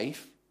your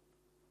life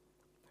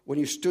when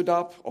you stood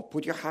up or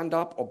put your hand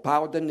up or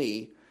bowed the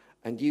knee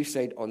and you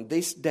said, on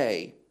this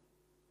day,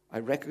 I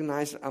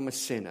recognize that I'm a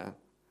sinner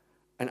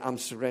and I'm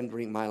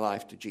surrendering my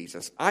life to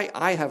Jesus.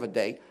 I have a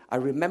day. I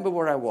remember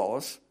where I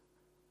was.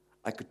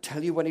 I could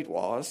tell you when it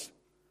was.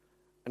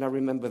 And I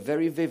remember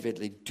very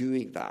vividly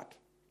doing that.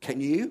 Can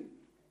you?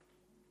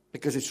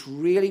 Because it's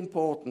really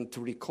important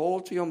to recall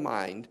to your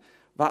mind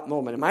that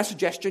moment. And my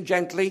suggestion,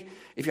 gently,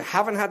 if you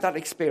haven't had that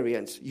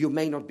experience, you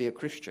may not be a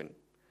Christian.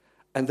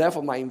 And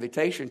therefore, my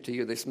invitation to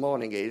you this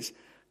morning is,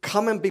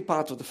 come and be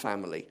part of the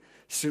family.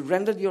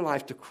 Surrender your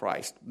life to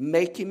Christ.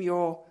 Make him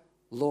your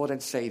Lord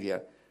and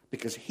Savior,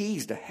 because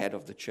he's the head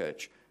of the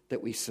church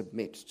that we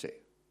submit to.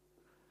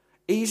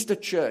 Is the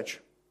church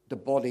the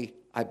body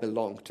I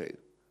belong to?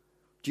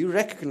 Do you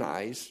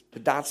recognize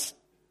that that's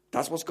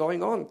what's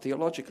going on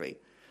theologically?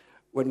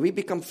 When we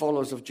become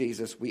followers of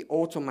Jesus, we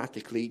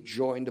automatically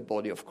join the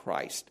body of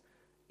Christ.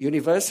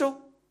 Universal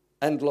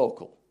and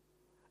local.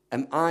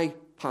 Am I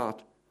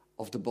part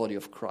of the body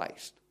of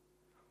Christ?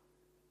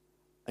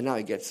 And now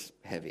it gets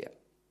heavier.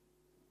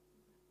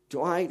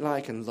 Do I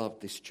like and love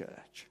this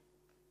church?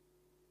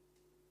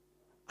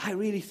 I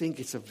really think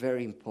it's a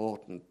very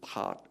important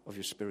part of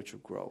your spiritual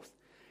growth.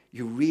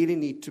 You really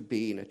need to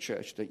be in a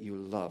church that you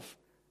love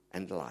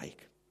and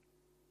like,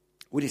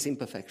 with its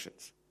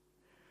imperfections.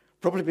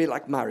 Probably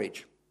like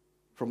marriage,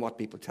 from what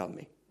people tell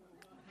me.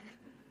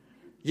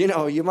 You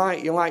know, you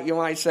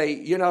might say,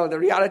 you know, the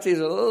reality is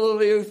a little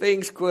few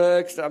things,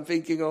 quirks. I'm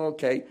thinking,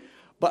 okay,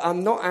 but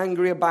I'm not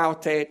angry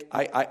about it.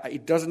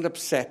 It doesn't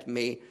upset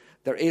me.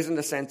 There isn't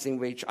a sense in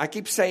which I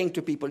keep saying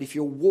to people, if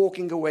you're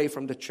walking away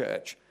from the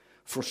church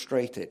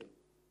frustrated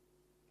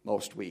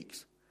most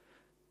weeks,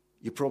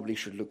 you probably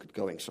should look at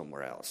going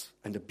somewhere else.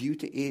 And the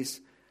beauty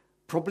is,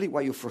 probably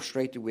what you're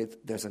frustrated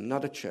with, there's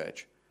another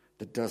church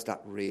that does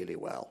that really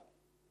well.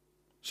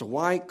 So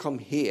why come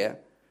here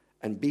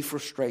and be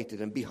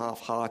frustrated and be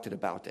half-hearted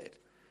about it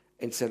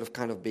instead of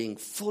kind of being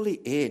fully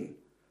in?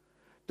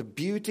 The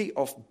beauty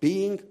of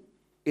being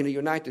in a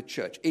united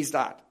church is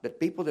that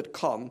people that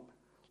come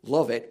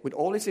love it with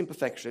all its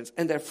imperfections,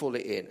 and they're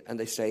fully in. And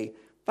they say,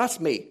 that's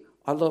me.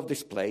 I love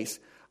this place.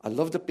 I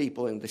love the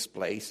people in this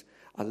place.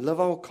 I love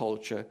our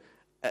culture.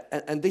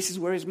 And this is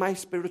where is my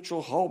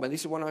spiritual home. And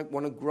this is when I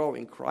want to grow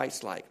in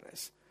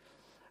Christ-likeness.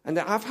 And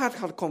I've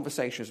had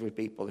conversations with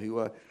people who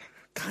are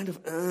kind of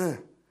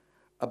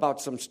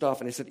about some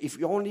stuff. And they said,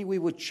 if only we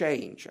would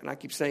change. And I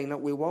keep saying, no,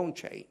 we won't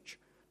change.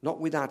 Not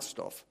with that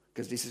stuff,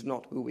 because this is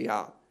not who we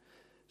are.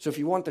 So if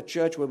you want a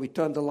church where we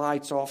turn the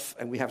lights off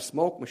and we have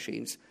smoke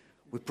machines,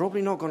 we're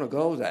probably not going to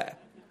go there.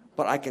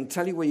 But I can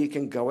tell you where you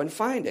can go and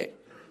find it.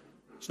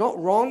 It's not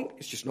wrong.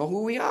 It's just not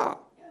who we are.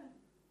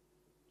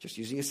 Just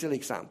using a silly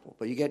example,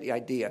 but you get the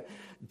idea.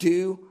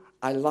 Do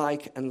I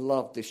like and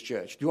love this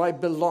church? Do I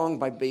belong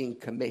by being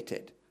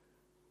committed?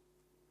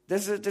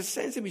 There's a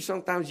sense in which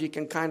sometimes you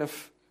can kind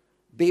of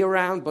be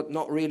around but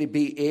not really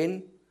be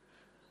in.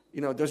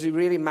 You know, does it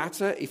really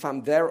matter if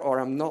I'm there or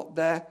I'm not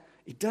there?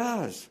 It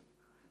does.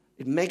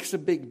 It makes a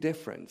big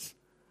difference.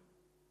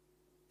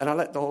 And I'll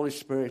let the Holy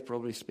Spirit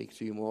probably speak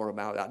to you more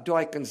about that. Do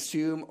I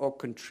consume or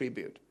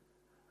contribute?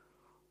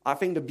 I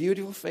think the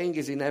beautiful thing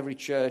is in every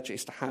church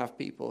is to have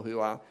people who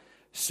are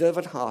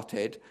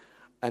servant-hearted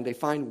and they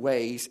find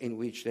ways in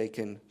which they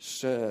can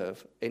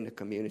serve in the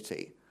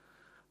community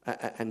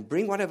and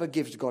bring whatever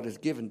gifts God has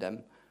given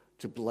them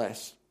to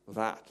bless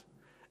that.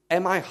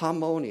 Am I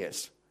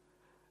harmonious?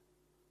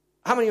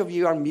 How many of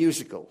you are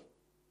musical?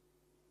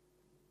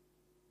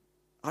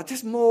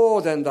 There's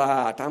more than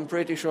that. I'm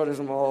pretty sure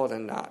there's more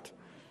than that.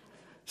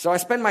 So I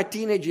spent my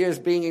teenage years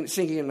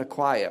singing in the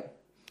choir.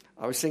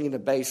 I was singing the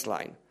bass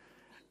line.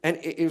 And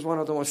it was one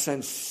of the most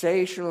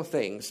sensational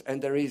things.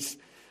 And there's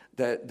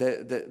a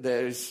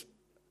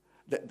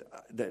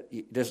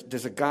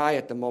guy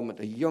at the moment,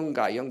 a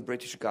young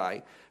British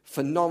guy,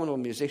 phenomenal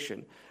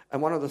musician.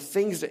 And one of the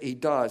things that he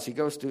does, he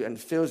goes to and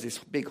fills these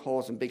big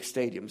halls and big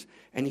stadiums,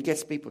 and he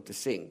gets people to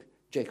sing.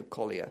 Jacob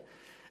Collier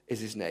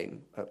is his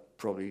name.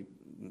 Probably,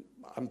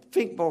 I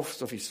think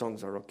most of his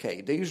songs are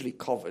okay. They're usually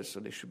covers, so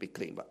they should be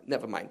clean, but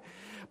never mind.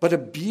 But the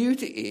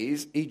beauty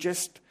is, he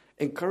just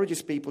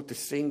encourages people to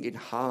sing in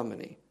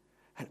harmony.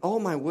 And oh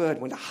my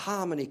word, when the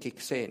harmony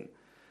kicks in,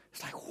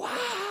 it's like,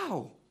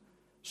 wow,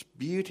 it's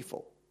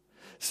beautiful.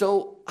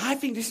 So I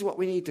think this is what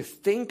we need to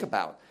think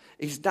about,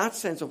 is that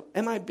sense of,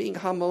 am I being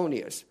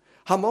harmonious?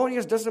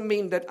 Harmonious doesn't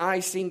mean that I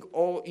sing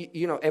all,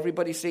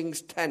 everybody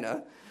sings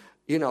tenor,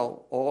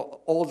 or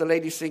all the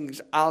ladies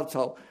sings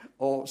alto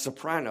or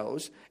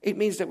sopranos. It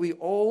means that we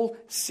all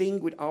sing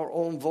with our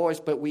own voice,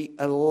 but we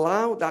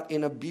allow that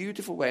in a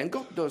beautiful way. And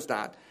God does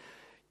that.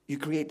 You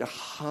create the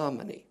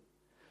harmony.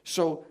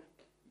 So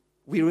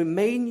we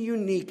remain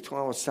unique to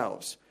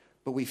ourselves,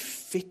 but we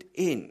fit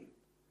in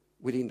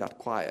within that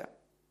choir.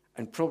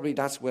 And probably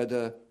that's where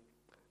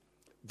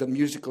the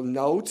musical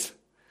notes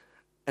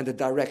and the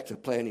director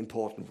play an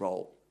important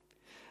role.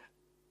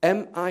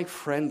 Am I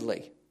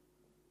friendly?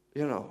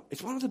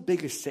 It's one of the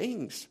biggest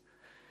things.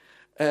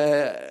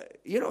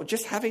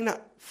 Just having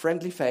that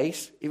friendly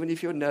face, even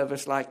if you're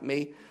nervous like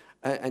me,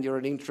 and you're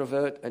an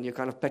introvert and you're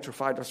kind of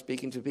petrified of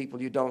speaking to people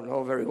you don't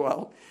know very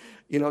well,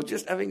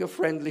 just having a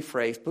friendly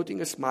face, putting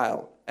a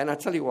smile. And I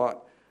tell you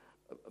what,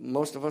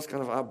 most of us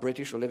kind of are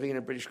British or living in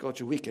a British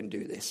culture, we can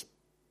do this.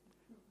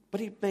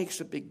 But it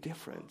makes a big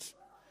difference.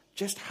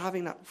 Just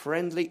having that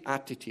friendly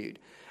attitude.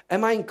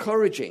 Am I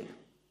encouraging?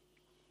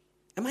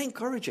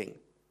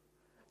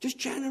 Just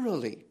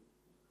generally.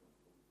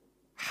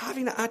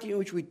 Having that attitude in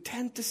which we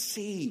tend to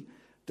see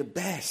the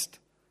best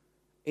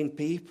in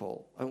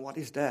people and what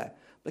is there.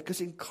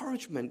 Because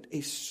encouragement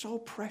is so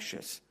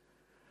precious.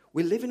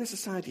 We live in a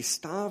society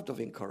starved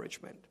of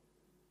encouragement.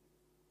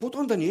 Put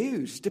on the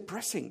news, it's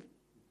depressing.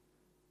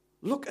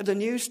 Look at the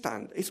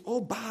newsstand. It's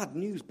all bad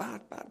news,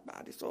 bad.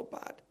 It's all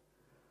bad.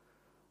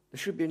 There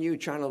should be a new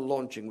channel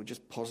launching with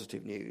just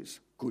positive news,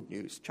 good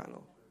news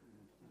channel.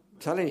 I'm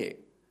telling you.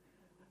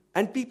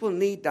 And people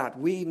need that.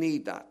 We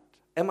need that.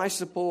 Am I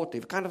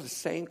supportive? Kind of the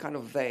same kind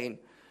of vein.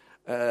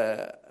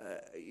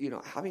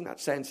 having that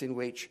sense in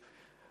which,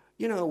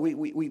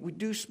 we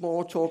do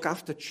small talk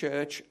after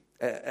church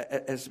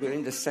as we're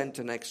in the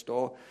center next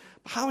door.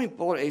 But how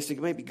important it is to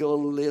maybe go a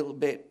little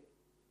bit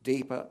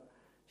deeper.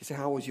 You say,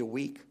 how was your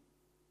week?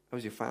 How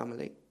was your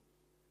family?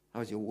 How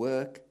was your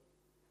work?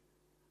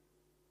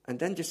 And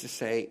then just to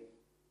say,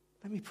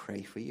 let me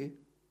pray for you.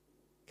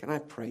 Can I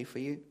pray for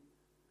you?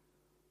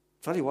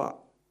 Tell you what,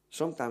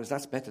 sometimes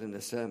that's better than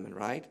a sermon,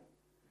 right?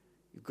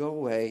 You go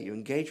away, you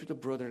engage with a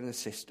brother and a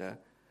sister,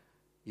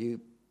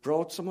 you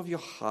brought some of your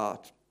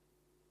heart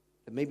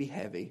that may be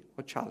heavy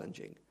or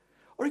challenging.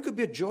 Or it could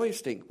be a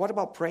joyous thing. What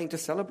about praying to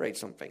celebrate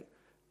something?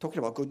 Talking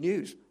about good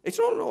news. It's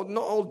not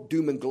all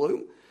doom and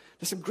gloom.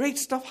 There's some great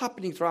stuff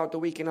happening throughout the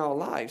week in our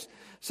lives.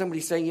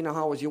 Somebody saying,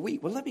 how was your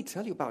week? Well, let me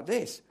tell you about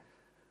this.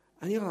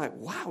 And you're like,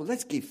 wow,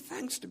 let's give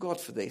thanks to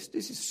God for this.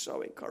 This is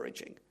so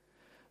encouraging.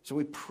 So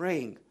we're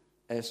praying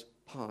as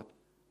part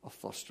of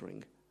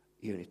fostering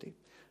unity.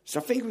 So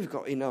I think we've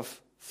got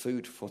enough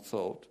food for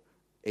thought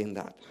in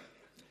that.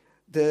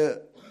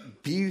 The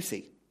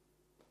beauty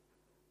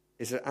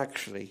is that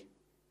actually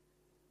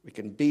we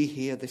can be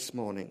here this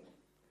morning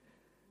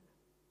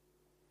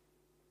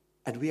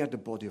and we are the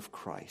body of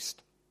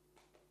Christ.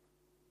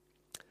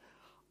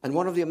 And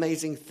one of the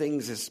amazing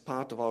things as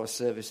part of our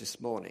service this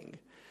morning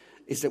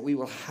is that we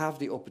will have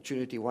the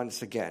opportunity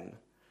once again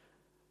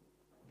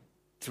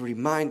to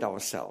remind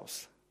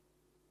ourselves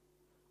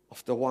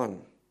of the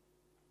one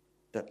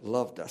that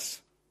loved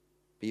us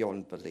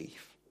beyond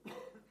belief.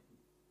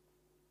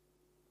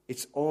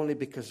 It's only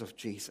because of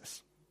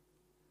Jesus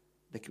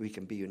that we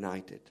can be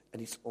united.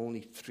 And it's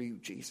only through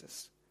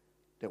Jesus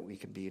that we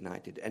can be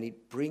united. And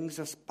it brings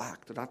us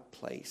back to that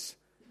place.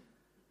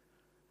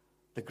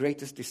 The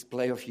greatest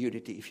display of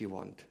unity, if you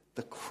want.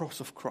 The cross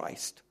of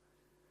Christ.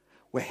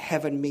 Where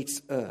heaven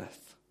meets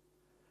earth.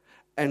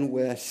 And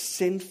where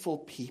sinful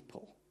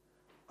people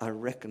are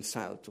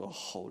reconciled to a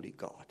holy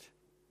God.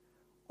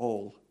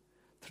 All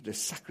through the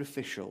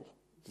sacrificial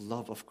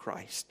love of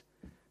Christ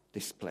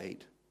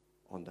displayed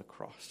on the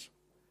cross.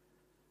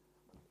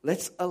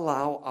 Let's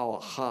allow our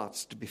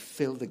hearts to be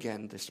filled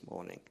again this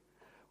morning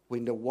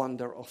with the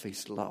wonder of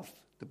his love,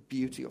 the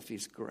beauty of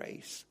his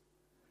grace.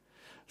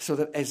 So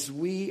that as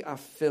we are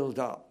filled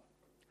up,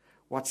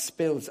 what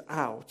spills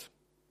out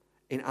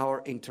in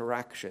our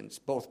interactions,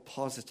 both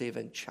positive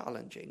and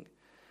challenging,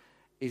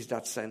 is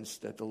that sense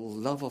that the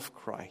love of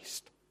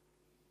Christ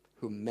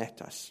who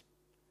met us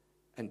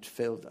and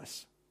filled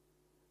us,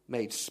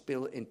 made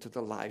spill into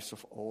the lives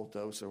of all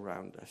those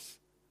around us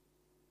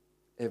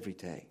every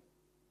day.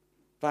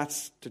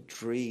 That's the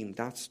dream,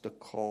 that's the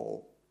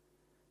call,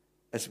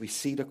 as we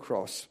see the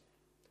cross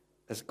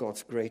as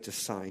God's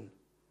greatest sign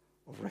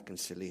of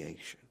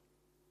reconciliation.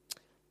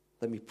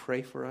 Let me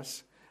pray for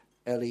us.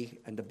 Ellie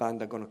and the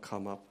band are going to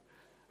come up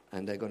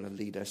and they're going to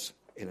lead us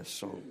in a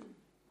song.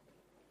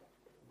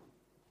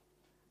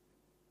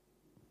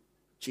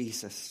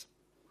 Jesus,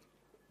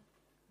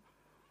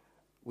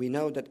 we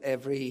know that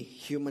every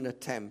human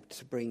attempt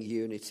to bring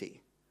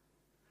unity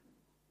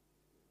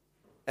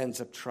ends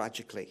up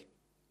tragically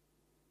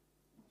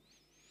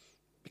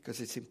because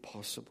it's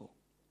impossible.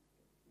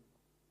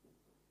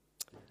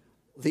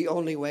 The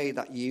only way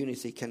that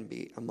unity can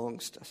be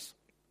amongst us,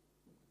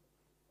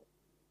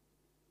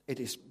 it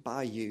is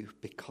by you,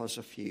 because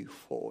of you,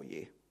 for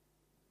you.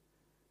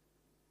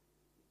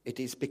 It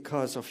is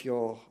because of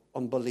your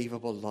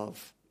unbelievable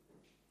love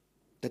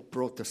that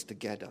brought us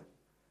together.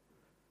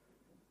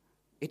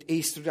 It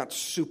is through that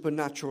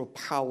supernatural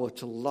power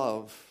to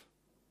love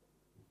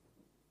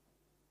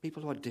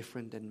people who are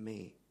different than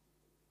me.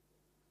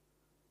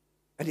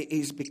 And it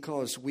is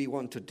because we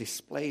want to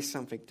display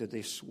something to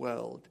this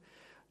world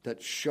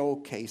that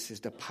showcases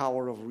the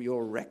power of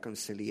your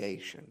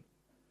reconciliation,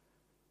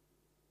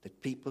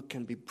 that people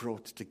can be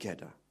brought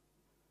together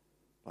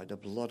by the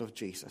blood of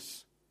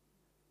Jesus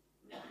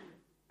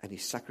and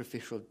his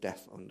sacrificial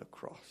death on the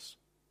cross.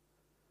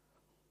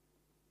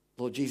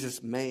 Lord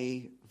Jesus,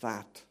 may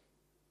that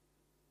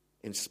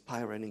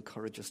inspire and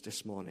encourage us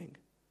this morning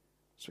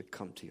as we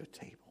come to your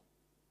table.